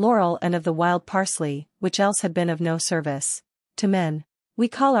laurel and of the wild parsley, which else had been of no service to men. We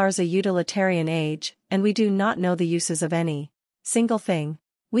call ours a utilitarian age, and we do not know the uses of any single thing.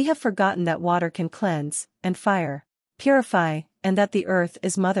 We have forgotten that water can cleanse, and fire purify, and that the earth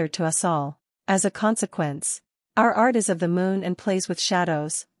is mother to us all. As a consequence, our art is of the moon and plays with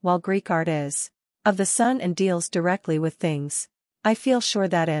shadows, while Greek art is of the sun and deals directly with things. I feel sure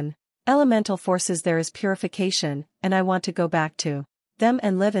that in elemental forces there is purification, and I want to go back to them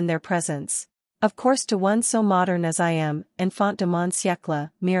and live in their presence. Of course, to one so modern as I am, enfant de mon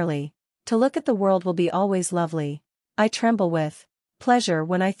siècle, merely to look at the world will be always lovely. I tremble with pleasure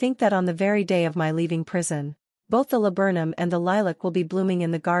when I think that on the very day of my leaving prison, both the laburnum and the lilac will be blooming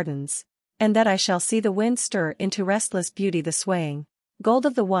in the gardens, and that I shall see the wind stir into restless beauty the swaying gold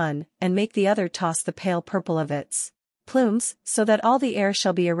of the one and make the other toss the pale purple of its plumes, so that all the air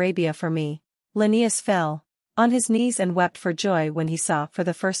shall be Arabia for me. Linnaeus fell on his knees and wept for joy when he saw for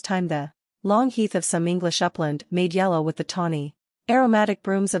the first time the long heath of some English upland made yellow with the tawny, aromatic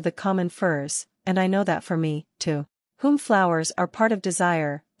brooms of the common firs, and I know that for me, too, whom flowers are part of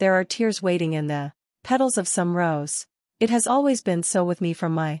desire, there are tears waiting in the petals of some rose. It has always been so with me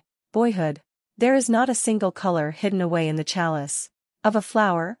from my boyhood. There is not a single color hidden away in the chalice of a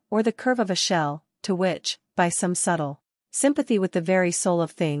flower, or the curve of a shell, to which, by some subtle sympathy with the very soul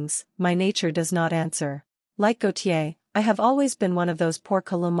of things, my nature does not answer. Like Gautier, I have always been one of those pour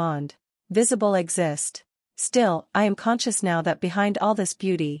que le monde visible exist. Still, I am conscious now that behind all this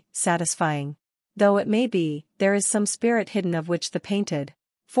beauty, satisfying though it may be, there is some spirit hidden of which the painted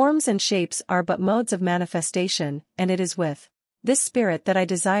forms and shapes are but modes of manifestation, and it is with this spirit that I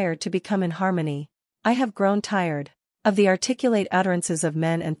desire to become in harmony. I have grown tired of the articulate utterances of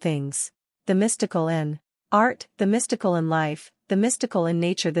men and things. The mystical in art, the mystical in life, the mystical in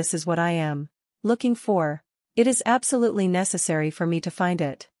nature, this is what I am looking for. It is absolutely necessary for me to find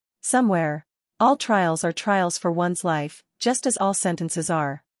it somewhere. All trials are trials for one's life, just as all sentences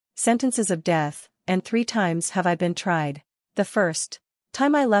are sentences of death, and 3 times have I been tried. The first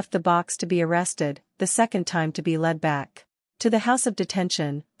time I left the box to be arrested, the second time to be led back to the house of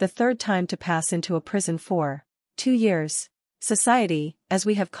detention, the third time to pass into a prison for 2 years. Society, as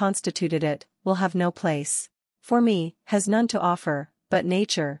we have constituted it, will have no place for me, has none to offer, but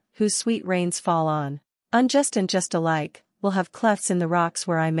nature, whose sweet rains fall on unjust and just alike, will have clefts in the rocks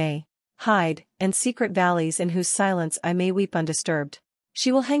where I may hide, and secret valleys in whose silence I may weep undisturbed.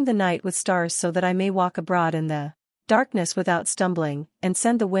 She will hang the night with stars so that I may walk abroad in the darkness without stumbling, and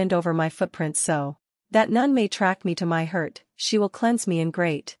send the wind over my footprints so that none may track me to my hurt. She will cleanse me in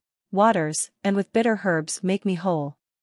great waters, and with bitter herbs make me whole.